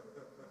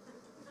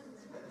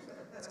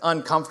 It's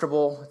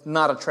uncomfortable,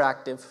 not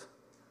attractive.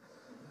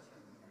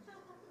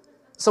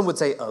 Some would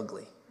say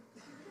ugly.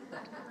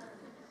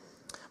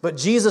 But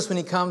Jesus, when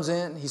he comes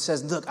in, he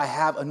says, look, I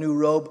have a new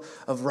robe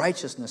of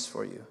righteousness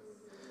for you.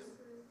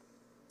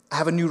 I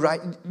have a new right.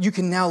 You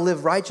can now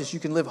live righteous.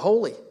 You can live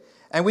holy.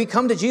 And we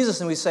come to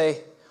Jesus and we say,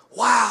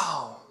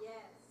 wow,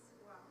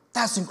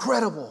 that's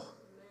incredible.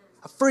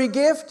 A free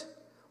gift?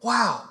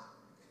 Wow.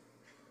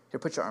 Here,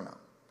 put your arm out.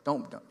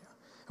 Don't. And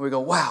we go,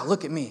 wow,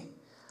 look at me.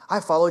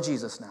 I follow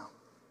Jesus now.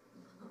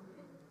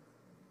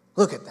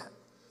 Look at that.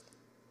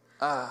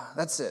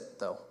 That's it,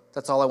 though.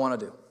 That's all I want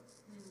to do.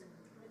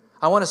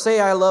 I want to say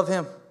I love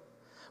him.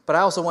 but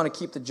I also want to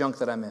keep the junk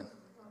that I'm in.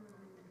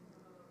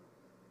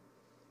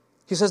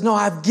 He says, no,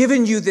 I've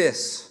given you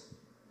this.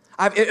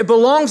 It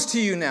belongs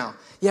to you now.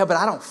 Yeah, but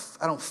I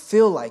don't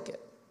feel like it.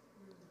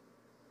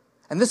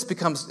 And this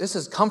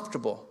is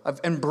comfortable. I've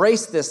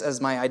embraced this as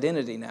my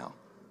identity now.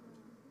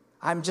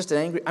 I'm just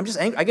angry.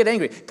 I get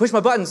angry. Push my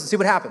buttons and see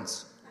what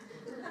happens.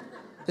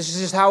 This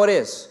is just how it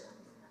is.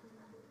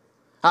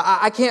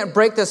 I can't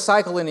break this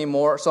cycle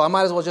anymore, so I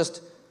might as well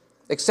just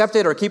accept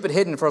it or keep it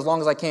hidden for as long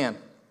as I can.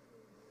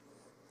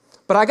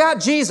 But I got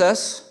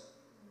Jesus.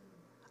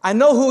 I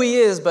know who he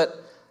is, but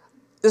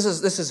this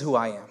is who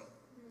I am.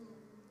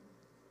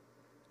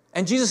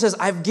 And Jesus says,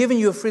 I've given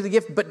you a free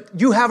gift, but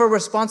you have a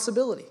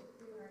responsibility.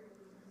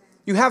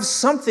 You have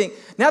something.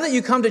 Now that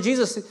you come to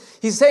Jesus,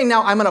 he's saying,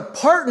 now I'm going to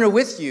partner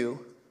with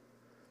you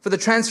for the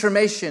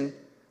transformation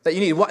that you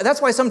need. That's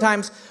why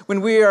sometimes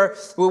when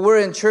we're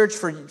in church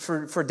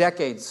for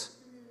decades,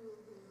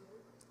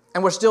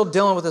 and we're still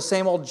dealing with the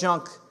same old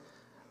junk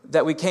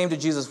that we came to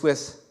Jesus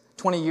with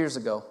 20 years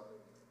ago.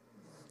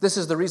 This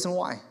is the reason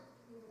why.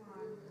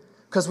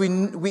 Because we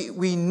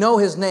know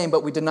his name,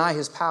 but we deny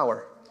his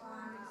power.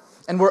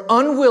 And we're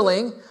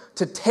unwilling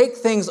to take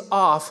things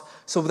off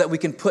so that we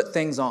can put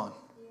things on.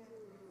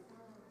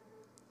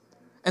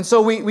 And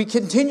so we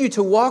continue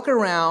to walk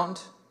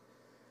around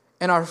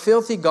in our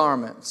filthy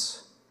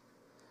garments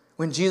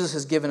when Jesus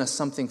has given us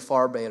something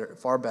far better,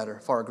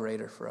 far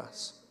greater for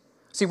us.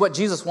 See, what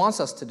Jesus wants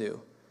us to do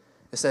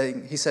is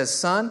saying, he says,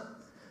 son,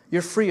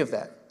 you're free of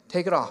that.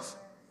 Take it off.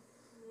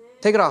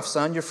 Take it off,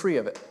 son. You're free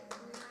of it.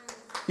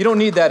 You don't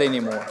need that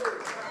anymore.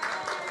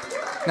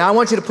 Now I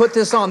want you to put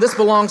this on. This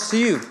belongs to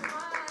you.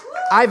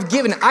 I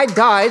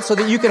died so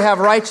that you could have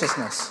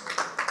righteousness.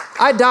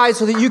 I died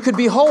so that you could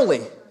be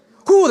holy.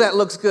 Ooh, that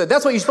looks good.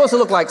 That's what you're supposed to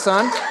look like,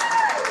 son.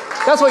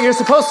 That's what you're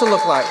supposed to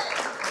look like.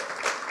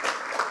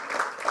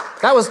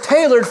 That was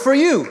tailored for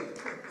you.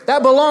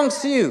 That belongs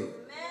to you.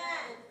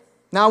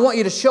 Now I want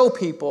you to show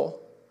people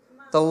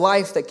the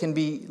life that can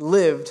be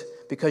lived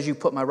because you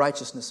put my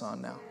righteousness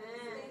on now.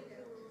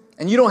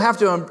 And you don't have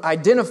to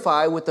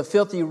identify with the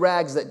filthy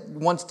rags that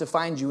wants to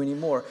find you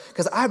anymore,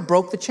 because I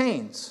broke the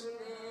chains.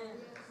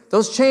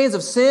 Those chains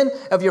of sin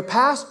of your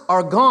past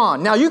are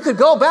gone. Now you could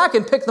go back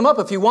and pick them up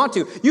if you want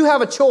to. You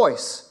have a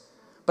choice.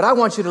 But I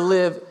want you to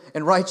live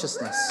in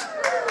righteousness.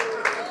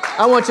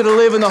 I want you to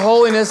live in the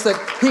holiness that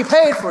he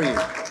paid for you.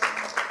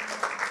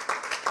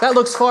 That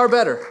looks far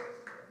better.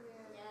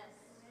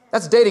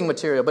 That's dating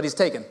material, but he's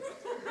taken.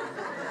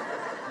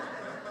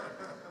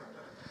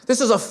 This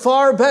is a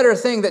far better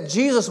thing that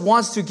Jesus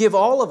wants to give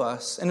all of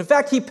us. And in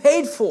fact, he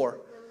paid for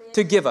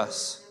to give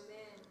us.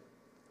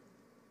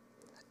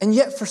 And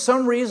yet, for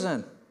some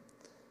reason,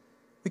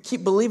 we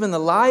keep believing the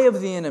lie of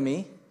the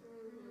enemy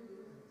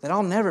that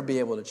I'll never be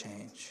able to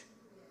change.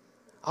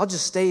 I'll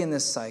just stay in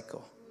this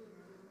cycle.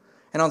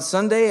 And on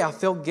Sunday, I'll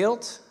feel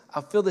guilt.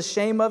 I'll feel the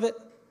shame of it.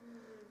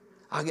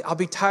 I'll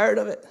be tired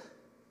of it.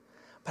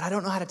 But I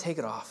don't know how to take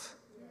it off.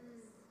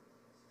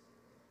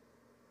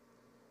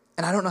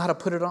 And I don't know how to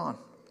put it on.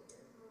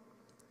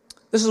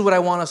 This is what I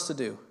want us to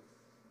do.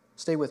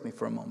 Stay with me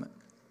for a moment.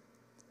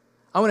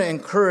 I want to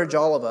encourage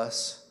all of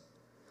us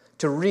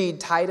to read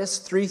Titus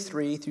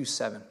 3:3 through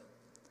 7.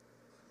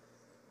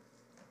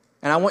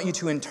 And I want you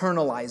to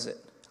internalize it.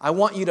 I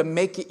want you to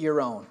make it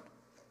your own.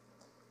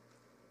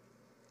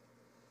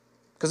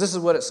 Because this is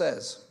what it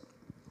says.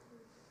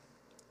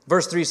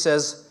 Verse 3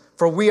 says,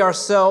 for we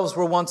ourselves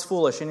were once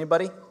foolish.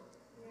 Anybody? Yes.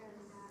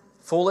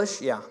 Foolish?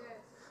 Yeah. Yes.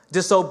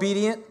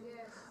 Disobedient?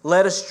 Yes.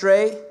 Led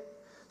astray?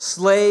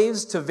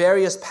 Slaves to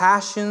various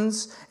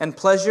passions and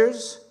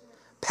pleasures?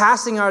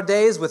 Passing our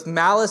days with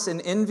malice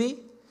and envy?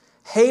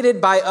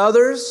 Hated by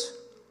others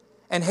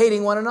and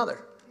hating one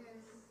another. Yes.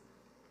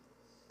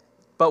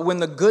 But when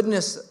the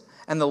goodness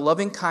and the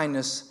loving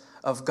kindness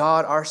of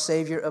God our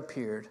Savior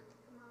appeared,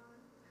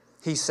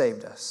 he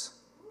saved us.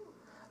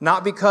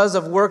 Not because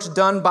of works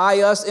done by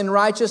us in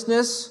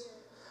righteousness,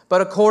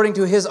 but according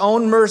to his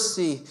own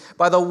mercy,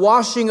 by the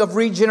washing of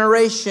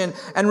regeneration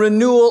and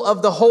renewal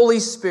of the Holy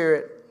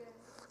Spirit,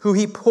 who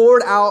he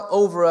poured out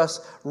over us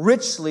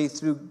richly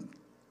through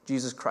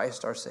Jesus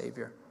Christ our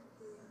Savior.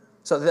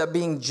 So that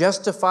being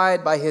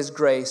justified by his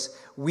grace,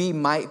 we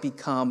might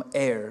become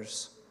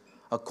heirs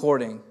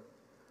according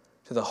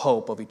to the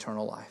hope of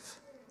eternal life.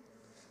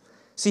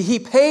 See, he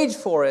paid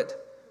for it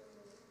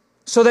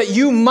so that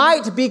you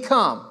might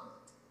become,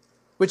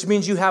 which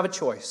means you have a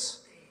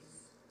choice.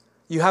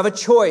 You have a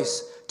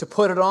choice to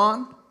put it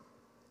on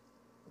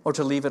or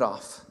to leave it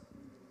off.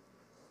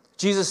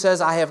 Jesus says,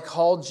 I have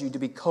called you to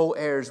be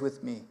co-heirs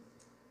with me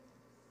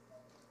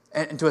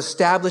and to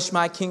establish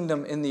my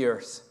kingdom in the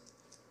earth,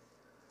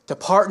 to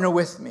partner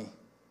with me.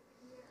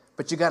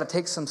 But you got to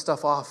take some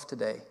stuff off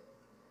today,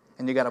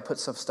 and you got to put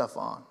some stuff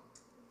on.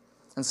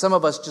 And some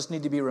of us just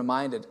need to be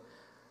reminded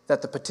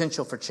that the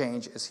potential for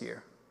change is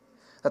here,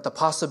 that the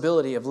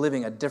possibility of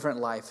living a different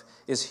life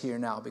is here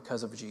now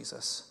because of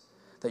Jesus,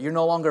 that you're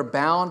no longer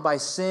bound by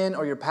sin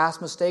or your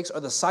past mistakes or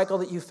the cycle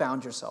that you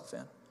found yourself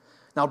in.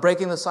 Now,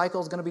 breaking the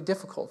cycle is going to be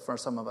difficult for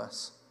some of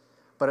us,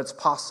 but it's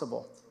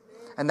possible.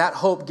 And that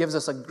hope gives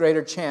us a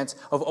greater chance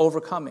of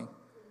overcoming.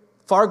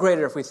 Far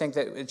greater if we think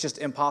that it's just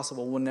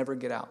impossible, we'll never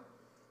get out.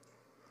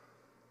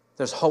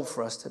 There's hope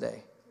for us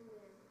today.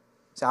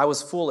 See, I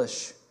was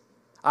foolish.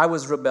 I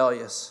was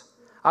rebellious.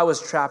 I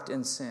was trapped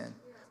in sin.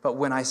 But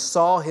when I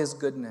saw his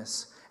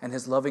goodness and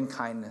his loving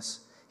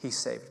kindness, he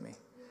saved me.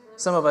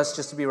 Some of us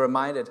just to be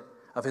reminded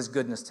of his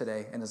goodness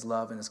today and his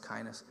love and his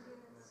kindness.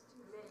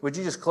 Would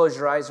you just close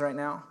your eyes right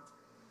now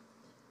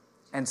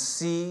and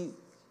see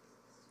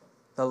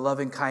the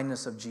loving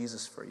kindness of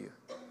Jesus for you?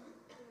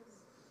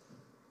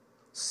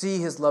 See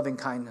his loving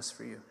kindness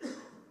for you.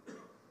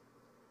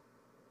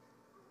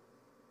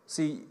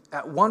 See,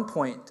 at one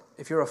point,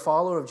 if you're a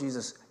follower of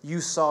Jesus,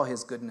 you saw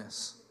his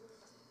goodness.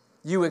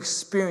 You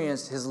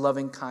experienced his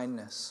loving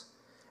kindness,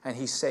 and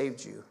he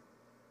saved you.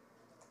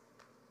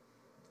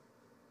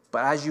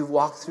 But as you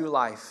walk through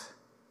life,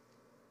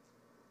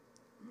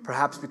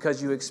 perhaps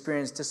because you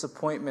experienced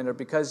disappointment or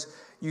because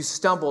you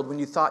stumbled when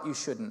you thought you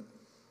shouldn't,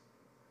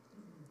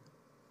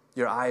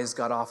 your eyes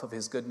got off of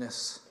his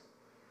goodness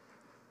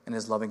and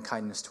his loving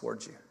kindness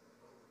towards you.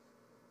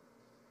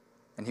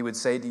 And he would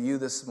say to you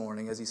this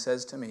morning, as he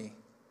says to me,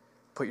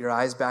 put your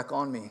eyes back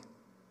on me.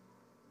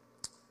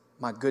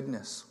 My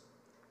goodness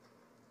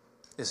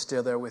is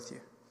still there with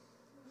you.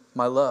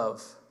 My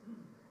love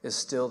is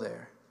still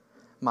there.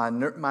 My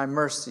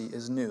mercy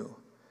is new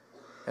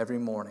every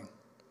morning.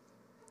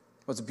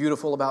 What's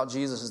beautiful about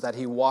Jesus is that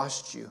he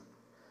washed you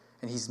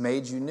and he's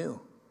made you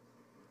new.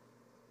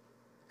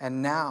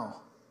 And now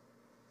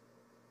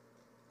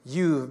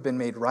you have been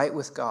made right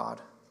with God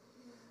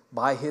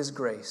by his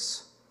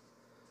grace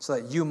so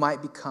that you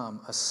might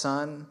become a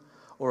son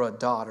or a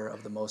daughter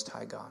of the Most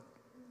High God.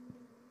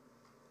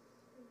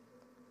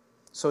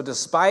 So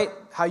despite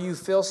how you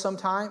feel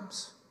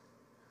sometimes,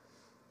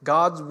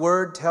 God's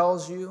word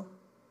tells you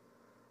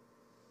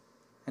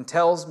and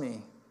tells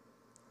me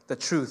the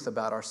truth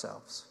about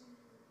ourselves.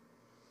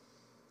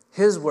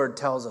 His word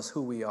tells us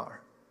who we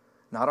are,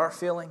 not our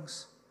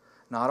feelings,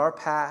 not our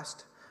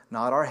past,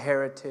 not our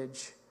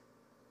heritage,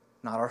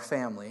 not our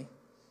family.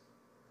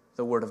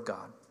 The word of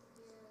God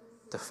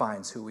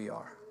defines who we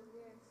are.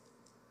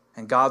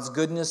 And God's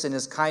goodness and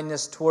his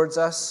kindness towards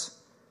us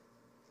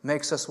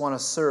makes us want to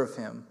serve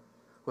him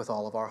with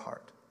all of our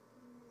heart.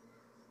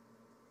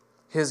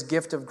 His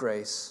gift of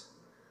grace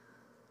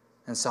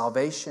and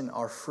salvation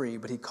are free,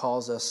 but he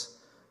calls us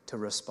to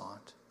respond.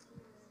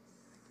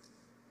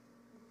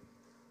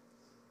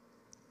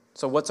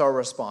 So what's our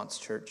response,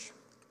 church?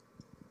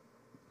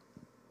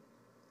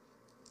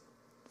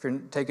 If you're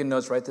taking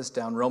notes, write this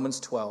down. Romans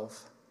 12,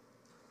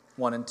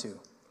 1 and 2.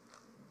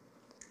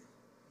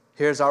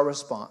 Here's our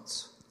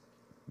response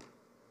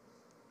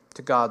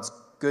to God's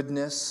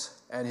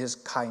goodness and his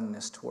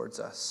kindness towards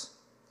us.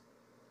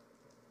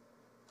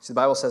 See, the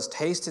Bible says,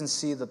 taste and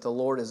see that the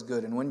Lord is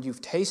good. And when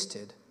you've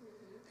tasted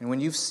and when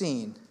you've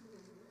seen,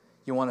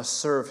 you want to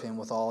serve him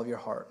with all of your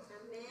heart.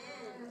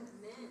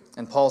 Amen.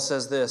 And Paul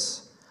says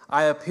this,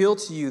 I appeal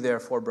to you,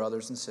 therefore,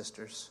 brothers and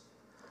sisters,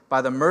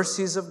 by the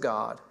mercies of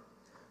God,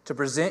 to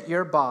present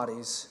your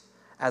bodies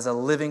as a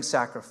living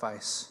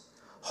sacrifice,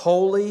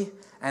 holy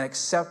and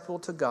acceptable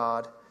to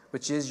God,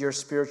 which is your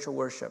spiritual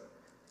worship.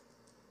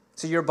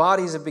 So your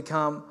bodies have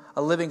become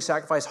a living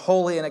sacrifice,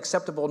 holy and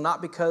acceptable,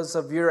 not because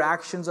of your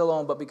actions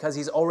alone, but because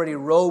he's already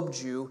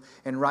robed you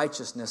in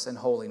righteousness and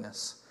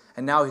holiness.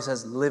 And now he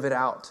says, live it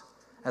out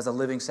as a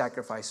living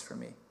sacrifice for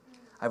me.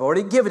 I've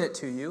already given it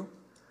to you.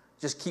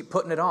 Just keep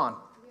putting it on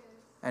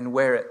and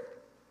wear it.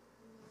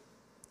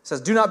 It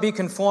says, do not be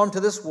conformed to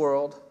this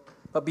world,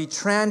 but be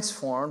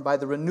transformed by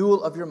the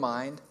renewal of your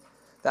mind,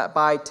 that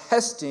by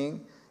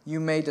testing you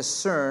may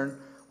discern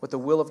what the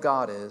will of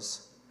God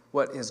is,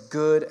 what is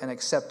good and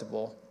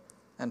acceptable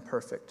and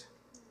perfect.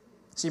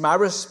 See, my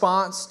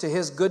response to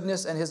his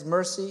goodness and his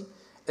mercy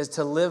is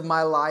to live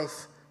my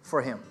life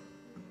for him.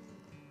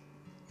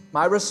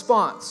 My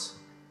response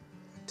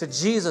to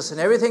Jesus and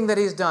everything that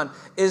he's done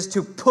is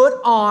to put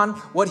on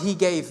what he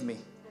gave me.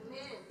 Amen.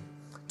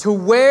 To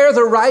wear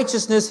the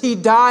righteousness he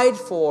died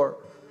for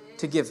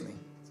to give me.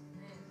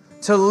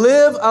 To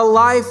live a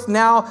life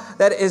now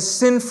that is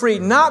sin-free,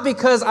 not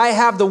because I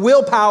have the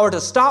willpower to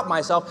stop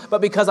myself,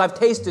 but because I've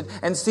tasted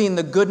and seen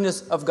the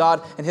goodness of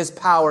God and his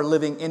power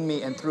living in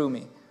me and through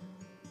me.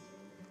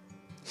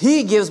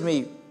 He gives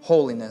me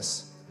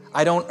holiness.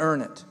 I don't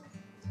earn it.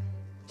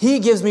 He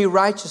gives me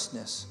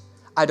righteousness.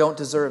 I don't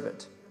deserve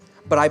it.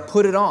 But I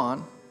put it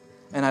on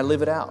and I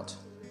live it out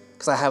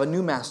because I have a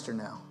new master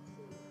now.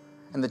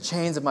 And the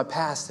chains of my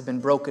past have been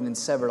broken and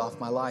severed off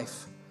my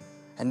life.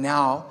 And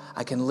now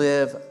I can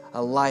live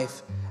a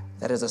life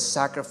that is a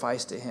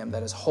sacrifice to him,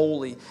 that is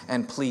holy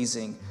and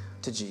pleasing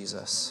to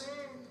Jesus.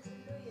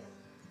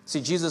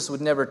 See, Jesus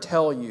would never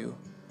tell you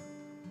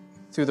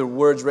through the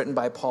words written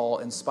by Paul,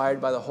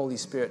 inspired by the Holy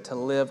Spirit, to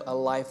live a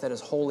life that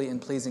is holy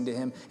and pleasing to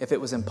him if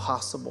it was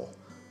impossible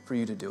for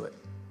you to do it.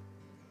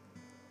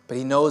 But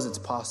he knows it's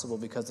possible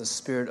because the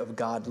Spirit of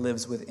God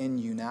lives within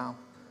you now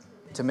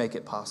to make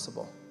it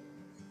possible.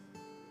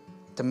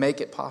 To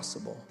make it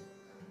possible.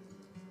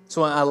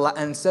 So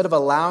instead of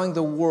allowing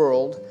the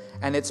world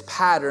and its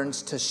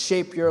patterns to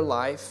shape your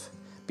life,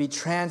 be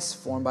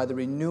transformed by the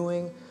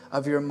renewing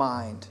of your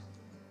mind.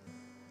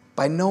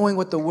 By knowing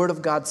what the Word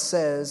of God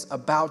says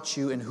about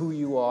you and who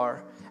you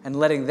are, and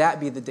letting that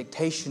be the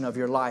dictation of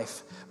your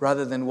life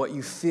rather than what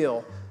you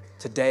feel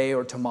today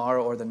or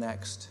tomorrow or the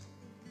next.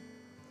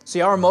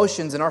 See, our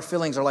emotions and our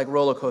feelings are like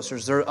roller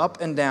coasters. They're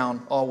up and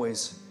down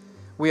always.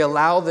 We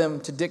allow them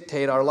to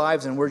dictate our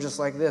lives, and we're just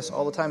like this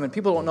all the time. And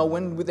people don't know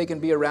when they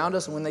can be around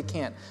us and when they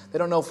can't. They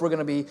don't know if we're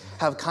going to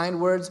have kind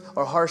words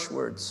or harsh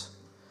words.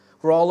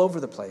 We're all over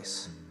the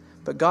place.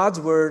 But God's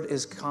Word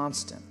is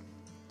constant.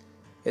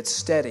 It's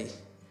steady.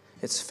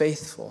 It's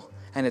faithful.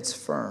 And it's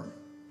firm.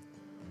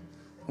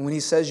 And when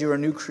He says you're a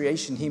new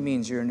creation, He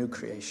means you're a new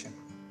creation.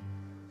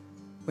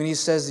 When He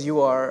says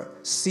you are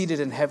seated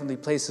in heavenly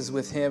places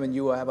with Him and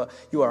you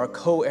are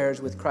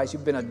co-heirs with Christ,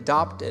 you've been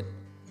adopted.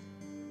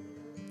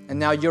 And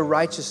now your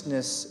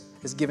righteousness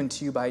is given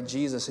to you by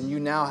Jesus, and you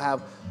now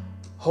have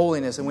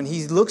holiness. And when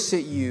He looks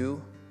at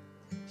you,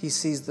 He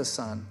sees the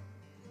Son.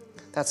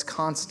 That's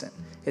constant.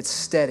 It's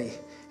steady.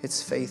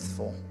 It's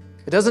faithful.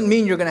 It doesn't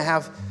mean you're not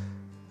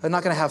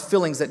going to have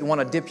feelings that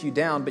want to dip you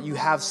down, but you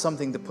have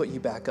something to put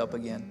you back up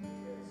again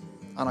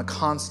on a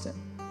constant.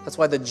 That's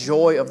why the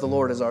joy of the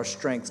Lord is our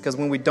strength, because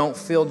when we don't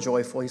feel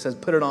joyful, He says,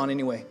 put it on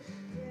anyway,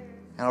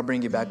 and I'll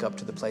bring you back up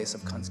to the place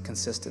of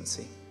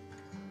consistency.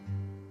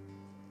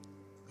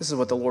 This is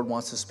what the Lord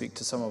wants to speak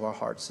to some of our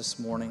hearts this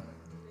morning.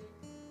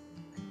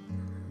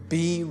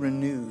 Be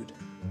renewed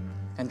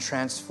and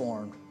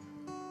transformed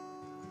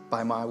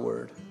by my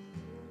word.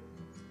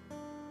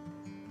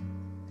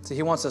 See,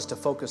 He wants us to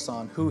focus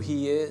on who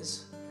He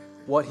is,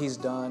 what He's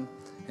done,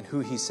 and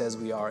who He says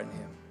we are in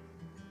Him.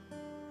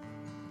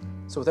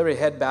 So with every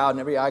head bowed and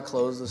every eye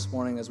closed this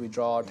morning as we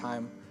draw our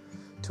time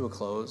to a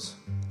close,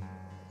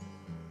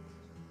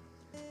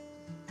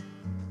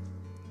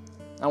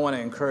 I want to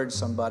encourage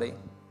somebody.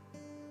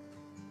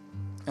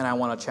 And I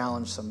want to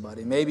challenge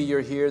somebody. Maybe you're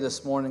here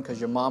this morning because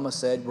your mama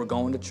said, we're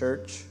going to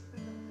church.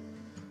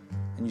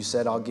 And you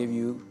said, I'll give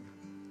you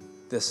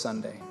this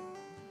Sunday.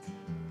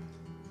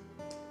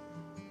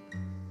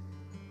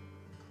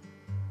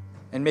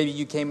 And maybe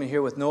you came in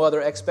here with no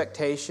other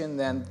expectation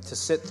than to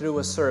sit through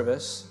a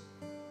service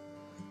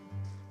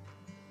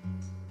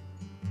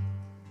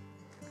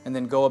and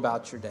then go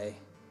about your day.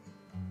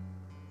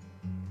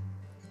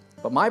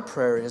 But my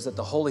prayer is that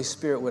the Holy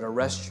Spirit would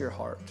arrest your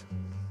heart,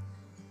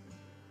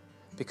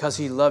 because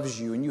He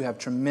loves you and you have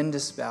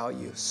tremendous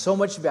value, so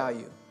much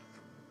value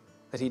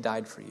that He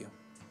died for you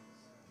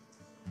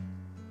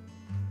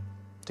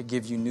to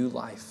give you new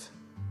life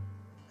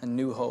and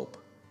new hope.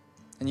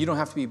 And you don't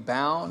have to be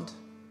bound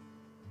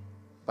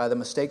by the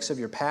mistakes of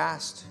your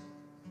past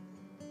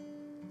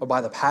or by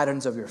the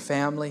patterns of your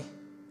family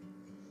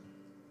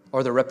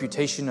or the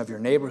reputation of your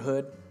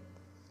neighborhood.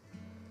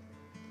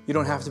 You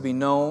don't have to be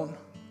known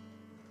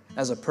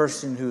as a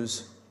person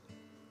who's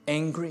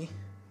angry,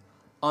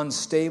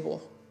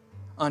 unstable,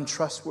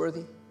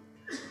 untrustworthy.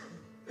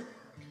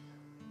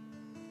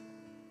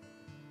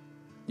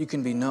 You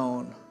can be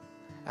known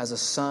as a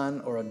son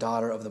or a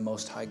daughter of the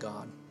Most High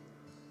God.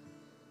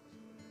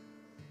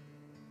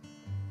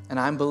 And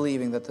I'm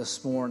believing that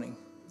this morning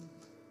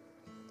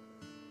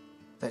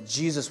that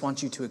Jesus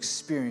wants you to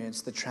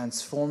experience the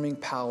transforming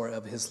power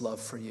of His love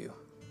for you.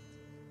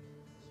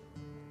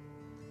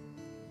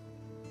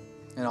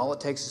 And all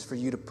it takes is for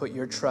you to put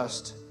your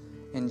trust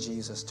in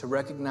Jesus, to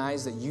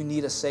recognize that you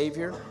need a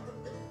Savior,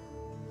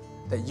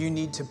 that you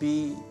need to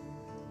be,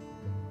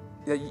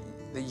 that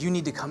you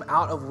need to come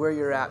out of where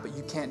you're at, but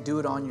you can't do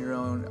it on your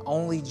own.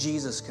 Only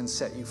Jesus can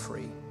set you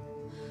free.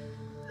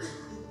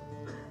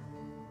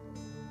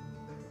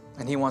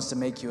 And He wants to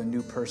make you a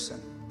new person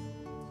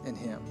in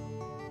Him.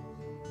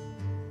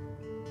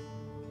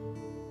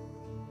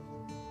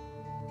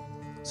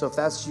 So if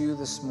that's you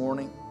this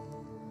morning,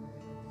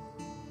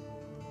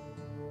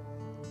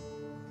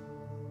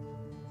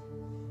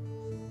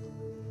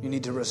 you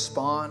need to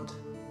respond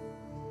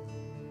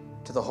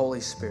to the Holy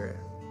Spirit.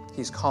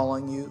 He's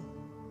calling you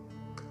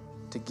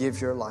to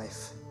give your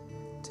life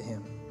to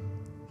Him.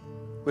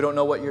 We don't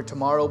know what your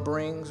tomorrow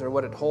brings or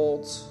what it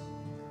holds.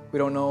 We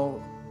don't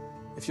know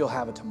if you'll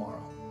have a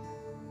tomorrow.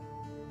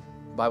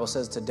 The Bible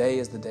says today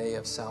is the day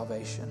of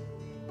salvation.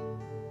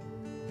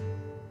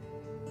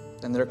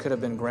 And there could have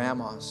been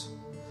grandmas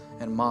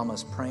and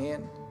mamas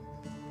praying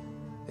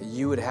that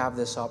you would have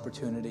this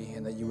opportunity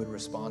and that you would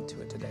respond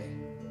to it today.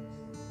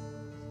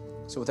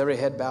 So with every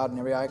head bowed and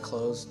every eye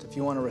closed, if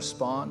you want to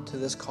respond to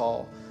this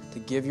call to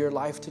give your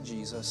life to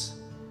Jesus,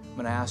 I'm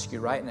going to ask you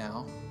right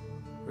now,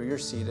 where you're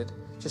seated,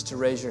 just to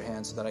raise your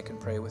hand so that I can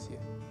pray with you.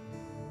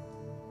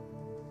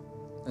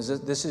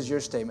 This is your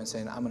statement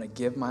saying, I'm going to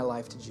give my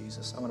life to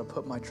Jesus. I'm going to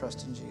put my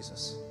trust in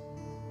Jesus.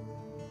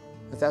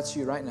 If that's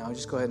you right now,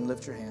 just go ahead and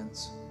lift your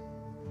hands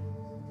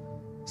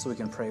so we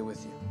can pray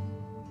with you.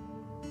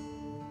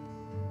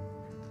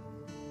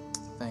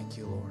 Thank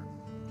you, Lord.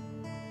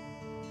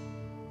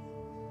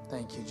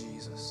 Thank you,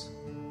 Jesus.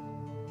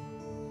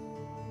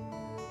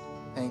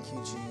 Thank you,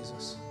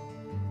 Jesus.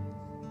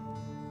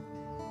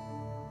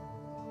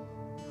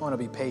 I want to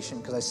be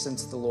patient because I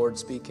sense the Lord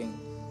speaking.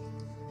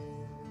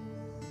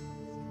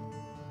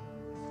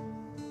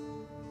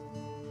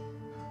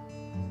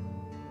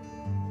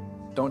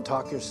 Don't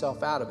talk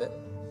yourself out of it.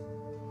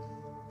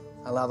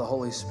 Allow the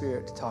Holy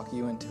Spirit to talk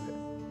you into it.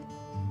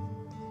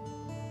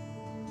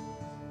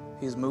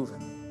 He's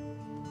moving.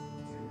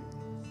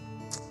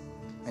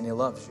 And He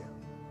loves you.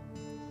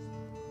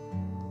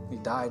 He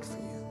died for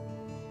you.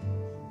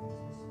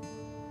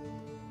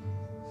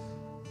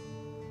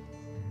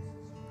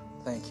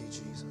 Thank you,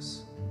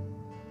 Jesus.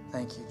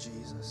 Thank you,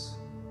 Jesus.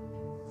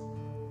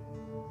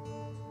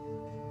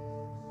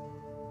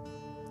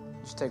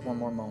 Just take one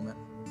more moment.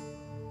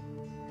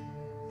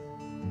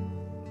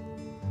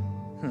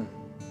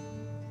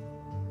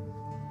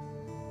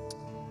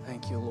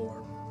 Thank you,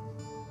 Lord.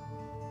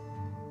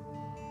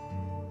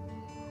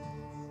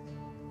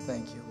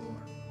 Thank you,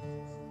 Lord.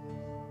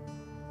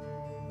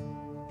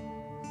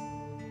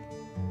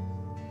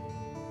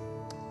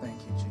 Thank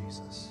you,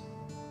 Jesus.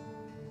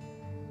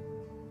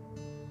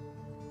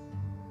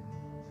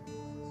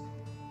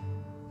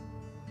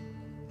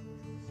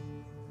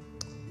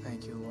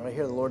 Thank you, Lord. I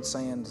hear the Lord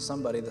saying to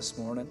somebody this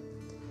morning,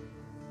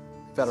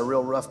 you've got a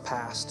real rough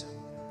past.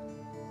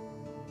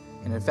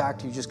 And in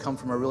fact, you just come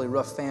from a really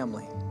rough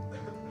family.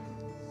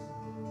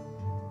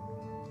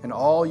 And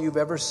all you've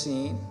ever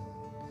seen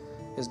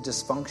is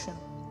dysfunction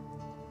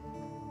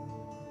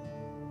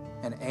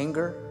and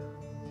anger,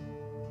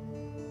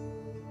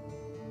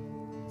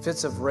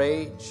 fits of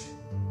rage.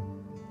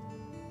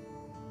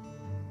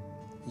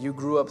 You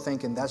grew up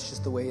thinking that's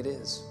just the way it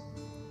is.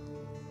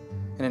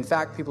 And in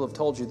fact, people have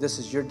told you this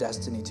is your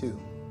destiny too.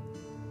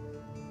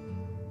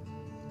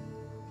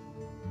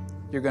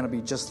 You're going to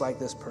be just like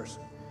this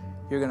person.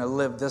 You're going to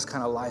live this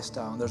kind of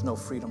lifestyle, and there's no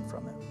freedom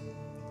from it.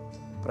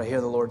 But I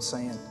hear the Lord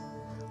saying,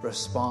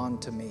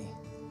 respond to me,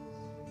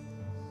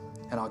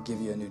 and I'll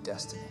give you a new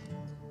destiny.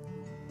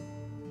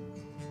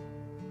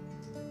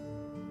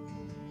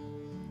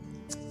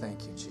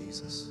 Thank you,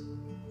 Jesus.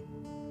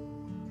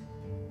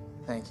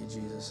 Thank you,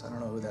 Jesus. I don't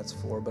know who that's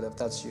for, but if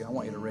that's you, I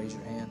want you to raise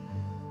your hand.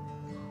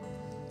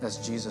 That's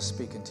Jesus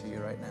speaking to you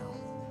right now.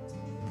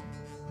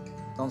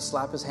 Don't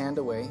slap His hand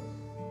away.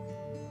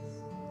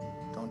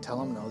 Don't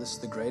tell Him no. This is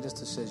the greatest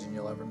decision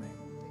you'll ever make.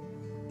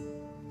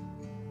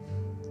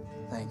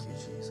 Thank you,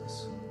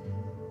 Jesus.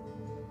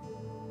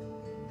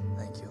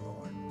 Thank you,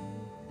 Lord.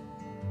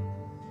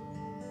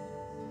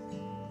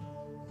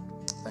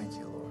 Thank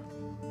you, Lord.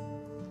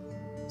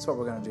 That's what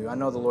we're going to do. I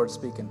know the Lord's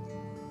speaking,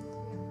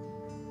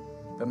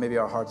 but maybe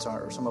our hearts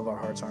aren't, or some of our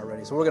hearts aren't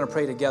ready. So we're going to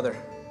pray together,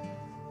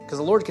 because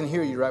the Lord can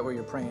hear you right where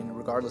you're praying,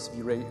 regardless if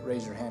you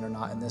raise your hand or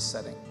not in this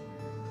setting.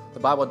 The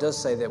Bible does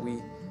say that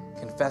we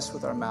confess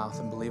with our mouth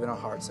and believe in our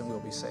hearts, and we'll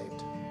be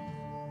saved.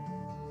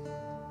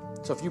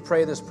 So if you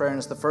pray this prayer and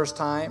it's the first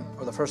time,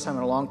 or the first time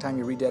in a long time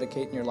you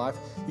rededicate in your life,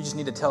 you just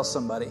need to tell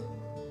somebody,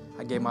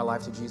 I gave my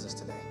life to Jesus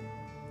today.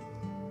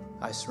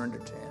 I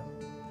surrendered to Him.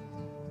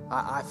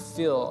 I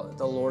feel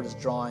the Lord is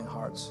drawing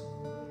hearts.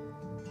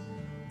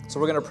 So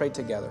we're going to pray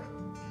together.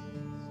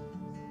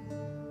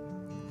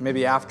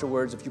 Maybe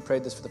afterwards, if you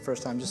prayed this for the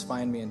first time, just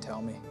find me and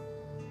tell me,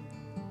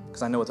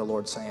 because I know what the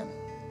Lord's saying.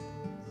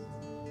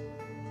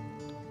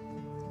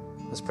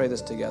 Let's pray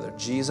this together.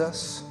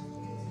 Jesus,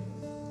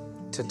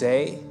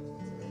 today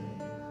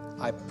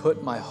I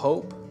put my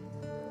hope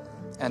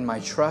and my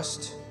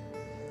trust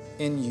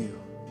in you.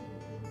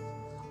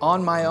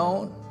 On my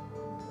own,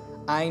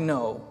 I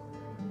know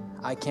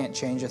I can't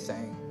change a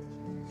thing.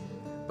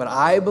 But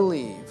I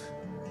believe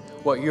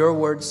what your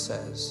word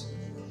says,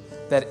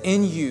 that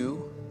in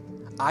you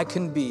I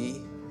can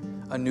be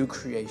a new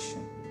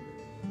creation.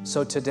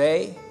 So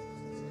today,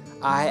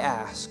 I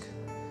ask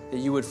that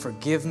you would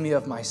forgive me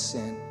of my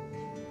sin.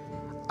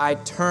 I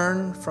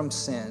turn from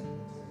sin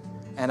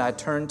and I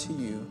turn to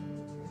you.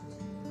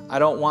 I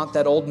don't want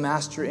that old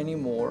master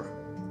anymore.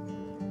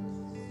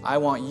 I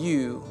want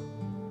you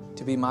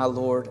to be my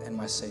Lord and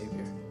my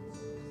Savior.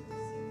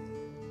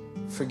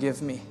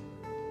 Forgive me.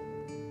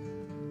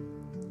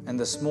 And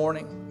this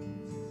morning,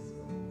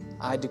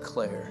 I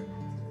declare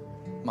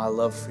my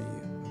love for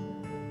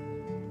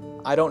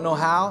you. I don't know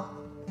how,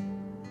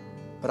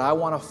 but I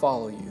want to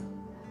follow you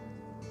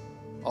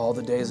all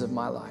the days of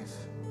my life.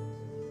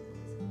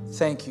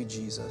 Thank you,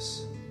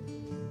 Jesus,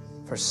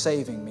 for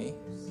saving me.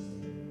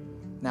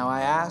 Now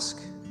I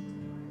ask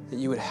that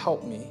you would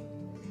help me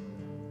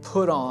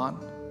put on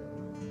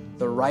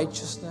the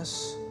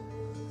righteousness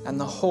and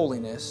the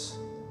holiness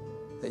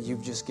that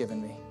you've just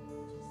given me.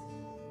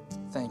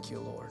 Thank you,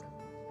 Lord.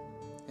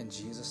 In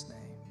Jesus' name,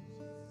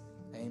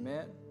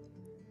 amen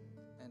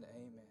and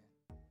amen.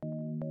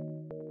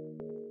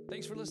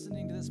 Thanks for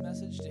listening to this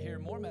message. To hear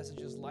more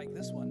messages like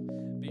this one,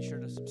 be sure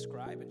to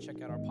subscribe and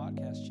check out our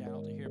podcast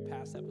channel to hear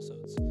past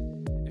episodes.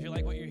 If you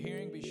like what you're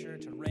hearing, be sure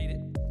to rate it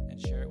and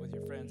share it with